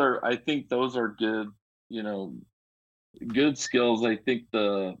I think those are good. Good skills. I think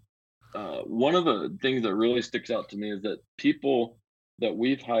one of the things that really sticks out to me is that people that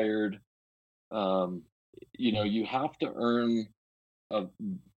we've hired, you have to earn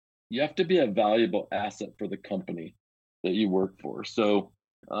you have to be a valuable asset for the company that you work for. So,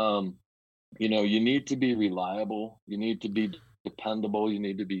 you need to be reliable, you need to be dependable, you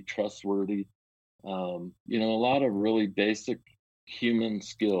need to be trustworthy. A lot of really basic human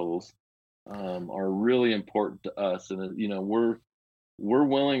skills are really important to us. And, we're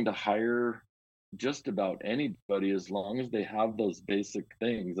willing to hire just about anybody as long as they have those basic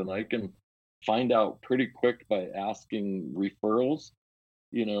things. And I can find out pretty quick by asking referrals,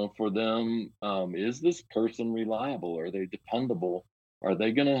 for them. Is this person reliable? Are they dependable? Are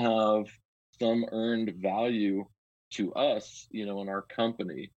they going to have some earned value to us, in our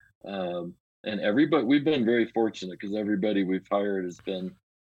company? And everybody, we've been very fortunate because everybody we've hired has been,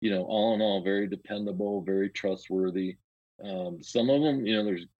 all in all, very dependable, very trustworthy. Some of them,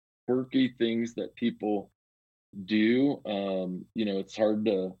 there's quirky things that people do. It's hard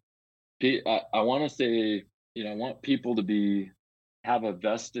to, I want to say, I want people to have a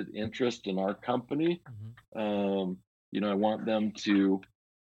vested interest in our company. I want them to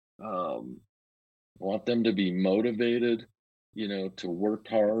be motivated, to work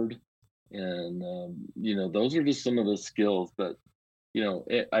hard. And, those are just some of the skills that,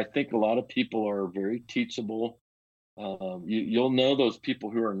 I think a lot of people are very teachable. You'll know those people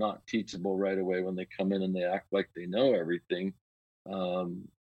who are not teachable right away when they come in and they act like they know everything.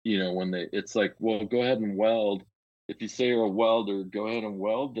 It's like, well, go ahead and weld. If you say you're a welder, go ahead and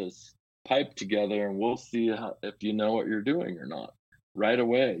weld this pipe together and we'll see if you know what you're doing or not. Right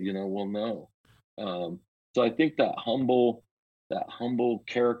away, we'll know. So I think that humble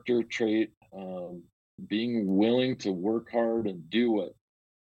character trait, being willing to work hard and do what,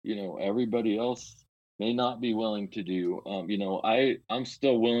 everybody else may not be willing to do. I'm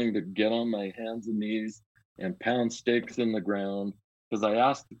still willing to get on my hands and knees and pound stakes in the ground because I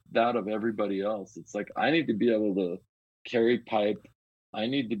ask that of everybody else. It's like, I need to be able to carry pipe. I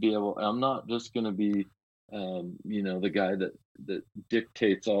need to be able, I'm not just going to be, the guy that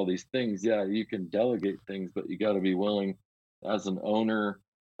dictates all these things. Yeah, you can delegate things, but you got to be willing as an owner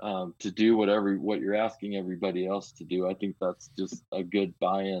to do what you're asking everybody else to do. I think that's just a good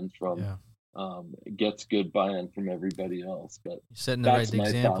buy-in from, gets good buy-in from everybody else. But you're setting the right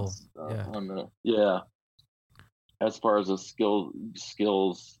example. As far as the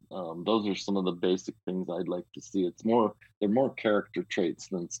skills, those are some of the basic things I'd like to see. They're more character traits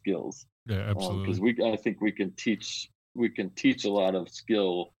than skills. Yeah, absolutely. Because I think we can teach a lot of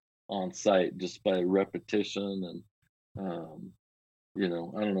skill on site just by repetition. And I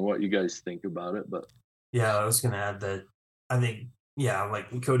don't know what you guys think about it, but yeah, I was going to add that I think,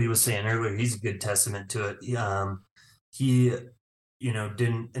 like Cody was saying earlier, he's a good testament to it. He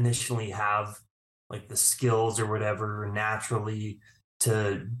didn't initially have like the skills or whatever naturally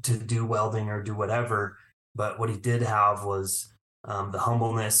to do welding or do whatever, but what he did have was the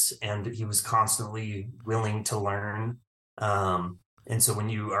humbleness, and he was constantly willing to learn. And so when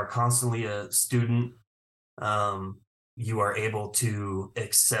you are constantly a student, you are able to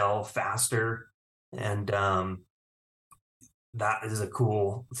excel faster. And that is a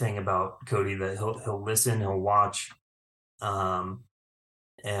cool thing about Cody, that he'll listen, he'll watch,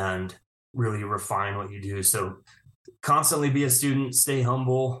 and really refine what you do. So constantly be a student, stay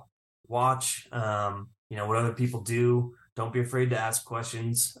humble, watch, what other people do. Don't be afraid to ask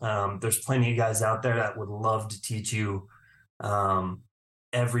questions. There's plenty of guys out there that would love to teach you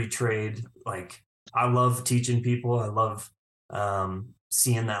every trade. Like, I love teaching people. I love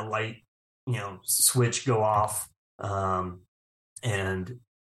seeing that light, switch go off, and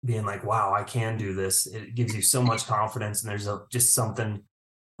being like, wow, I can do this. It gives you so much confidence. And there's just something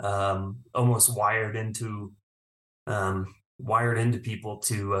almost wired into people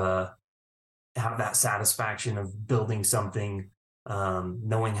to have that satisfaction of building something,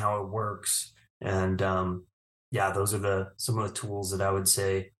 knowing how it works. And those are some of the tools that I would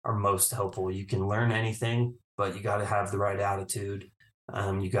say are most helpful. You can learn anything, but you got to have the right attitude.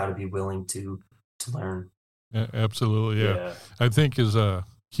 You got to be willing to learn. Yeah, absolutely. Yeah. I think as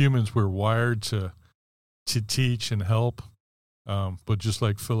humans, we're wired to teach and help. But just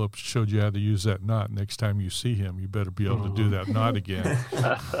like Philip showed you how to use that knot, next time you see him, you better be able to do that knot again.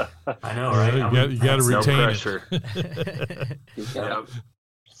 I know, right? You got to retain no pressure. It.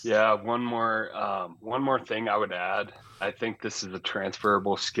 Yeah. One more thing I would add. I think this is a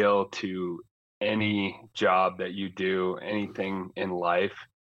transferable skill to any job that you do, anything in life,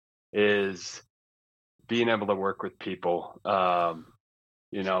 is being able to work with people.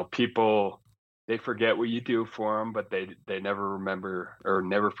 People, they forget what you do for them, but they never remember or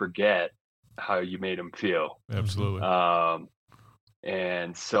never forget how you made them feel. Absolutely.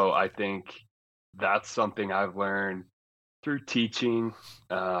 And so I think that's something I've learned through teaching.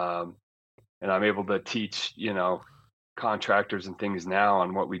 And I'm able to teach, contractors and things now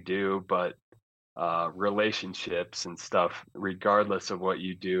on what we do, but relationships and stuff, regardless of what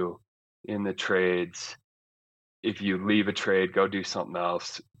you do in the trades, if you leave a trade, go do something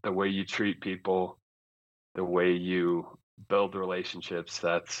else, the way you treat people, the way you build relationships,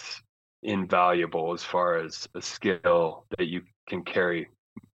 invaluable as far as a skill that you can carry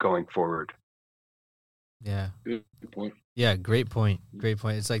going forward. Yeah. Good point. Yeah, great point. Great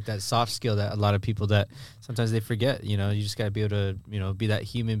point. It's like that soft skill that a lot of people that sometimes they forget, you just got to be able to, be that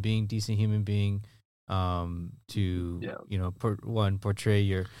human being, decent human being, to, portray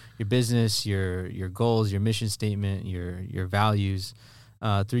your business, your goals, your mission statement, your values,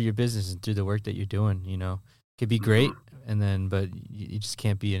 through your business and through the work that you're doing, could be great. And then, but you just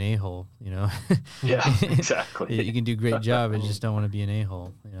can't be an a-hole, Yeah, exactly. You can do a great job and just don't want to be an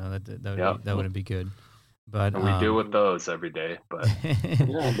a-hole. That wouldn't be good. But and we deal with those every day. But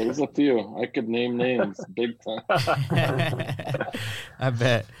yeah, there's a few. I could name names big time. I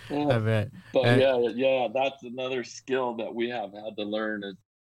bet. But yeah, that's another skill that we have had to learn is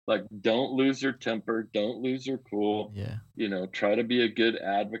like, don't lose your temper, don't lose your cool. Yeah. Try to be a good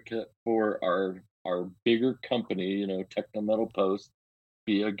advocate for our bigger company, Techno Metal Post.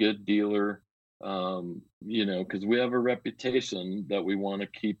 Be a good dealer, because we have a reputation that we want to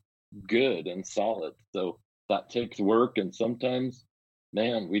keep good and solid. So that takes work, and sometimes,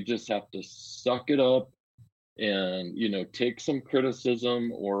 man, we just have to suck it up and take some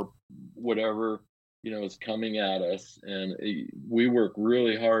criticism or whatever is coming at us. And we work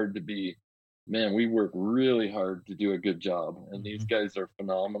really hard to do a good job. And these guys are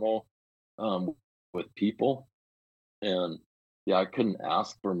phenomenal with people, and I couldn't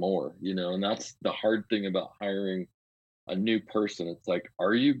ask for more. And that's the hard thing about hiring a new person. It's like,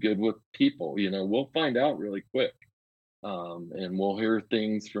 are you good with people? We'll find out really quick. And we'll hear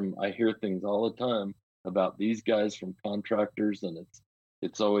things I hear things all the time about these guys from contractors, and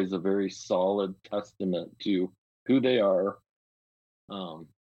it's always a very solid testament to who they are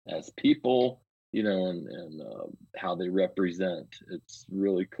as people, and how they represent. It's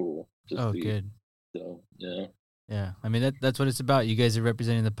really cool to see. Good. So, yeah. Yeah, I mean that's what it's about. You guys are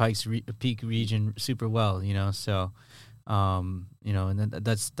representing the Peak region super well, so and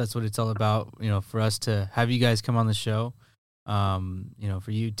that's what it's all about, for us to have you guys come on the show,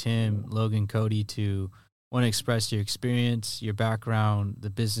 for you, Tim, Logan, Cody, to want to express your experience, your background, the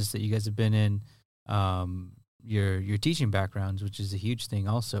business that you guys have been in, your teaching backgrounds, which is a huge thing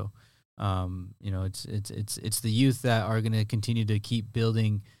also. It's the youth that are going to continue to keep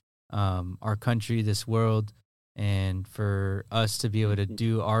building our country, this world, and for us to be able to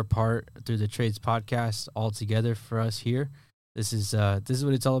do our part through the Trades Podcast all together for us here. This is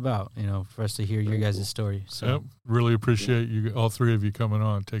what it's all about, for us to hear your guys' story. So really appreciate you, all three of you, coming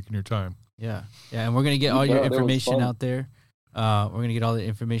on, taking your time. Yeah, and we're gonna get all your information out there. We're gonna get all the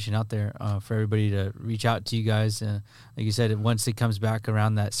information out there for everybody to reach out to you guys. Like you said, once it comes back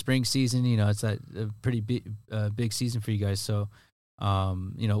around that spring season, it's a pretty big season for you guys. So,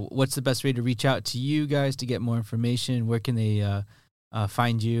 what's the best way to reach out to you guys to get more information? Where can they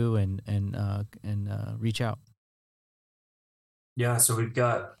find you and reach out? Yeah, so we've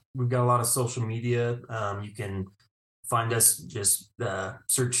got a lot of social media. You can find us, just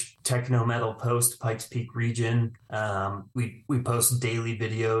search Techno Metal Post, Pikes Peak region. We post daily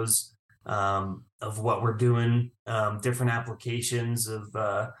videos of what we're doing, different applications of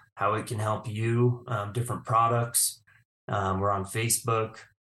how it can help you, different products. We're on Facebook.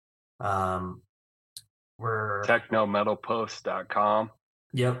 We're technometalpost.com.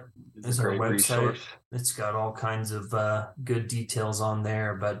 Yep, it's our website. Resource. It's got all kinds of good details on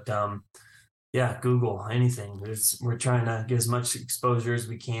there. But Google anything. We're trying to get as much exposure as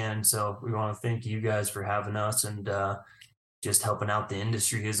we can. So we want to thank you guys for having us and just helping out the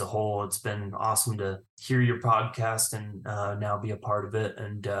industry as a whole. It's been awesome to hear your podcast and now be a part of it.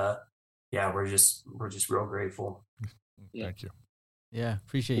 And we're just real grateful. Thank you. Yeah,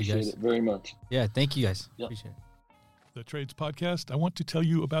 appreciate you guys. It very much. Yeah, thank you guys. Yep. Appreciate it. The Trades Podcast, I want to tell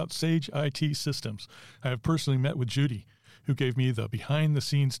you about Sage IT Systems. I have personally met with Judy, who gave me the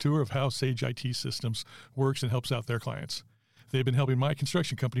behind-the-scenes tour of how Sage IT Systems works and helps out their clients. They've been helping my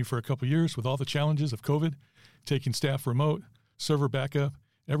construction company for a couple of years with all the challenges of COVID, taking staff remote, server backup,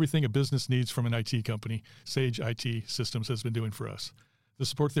 everything a business needs from an IT company. Sage IT Systems has been doing for us. The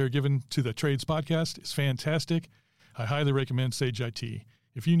support they're giving to the Trades Podcast is fantastic. I highly recommend Sage IT.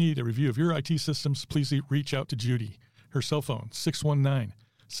 If you need a review of your IT systems, please reach out to Judy. Her cell phone,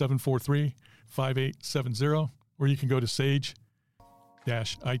 619-743-5870, or you can go to sage-it.com.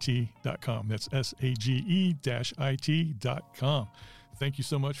 That's SAGE-IT.com. Thank you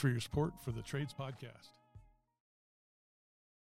so much for your support for the Trades Podcast.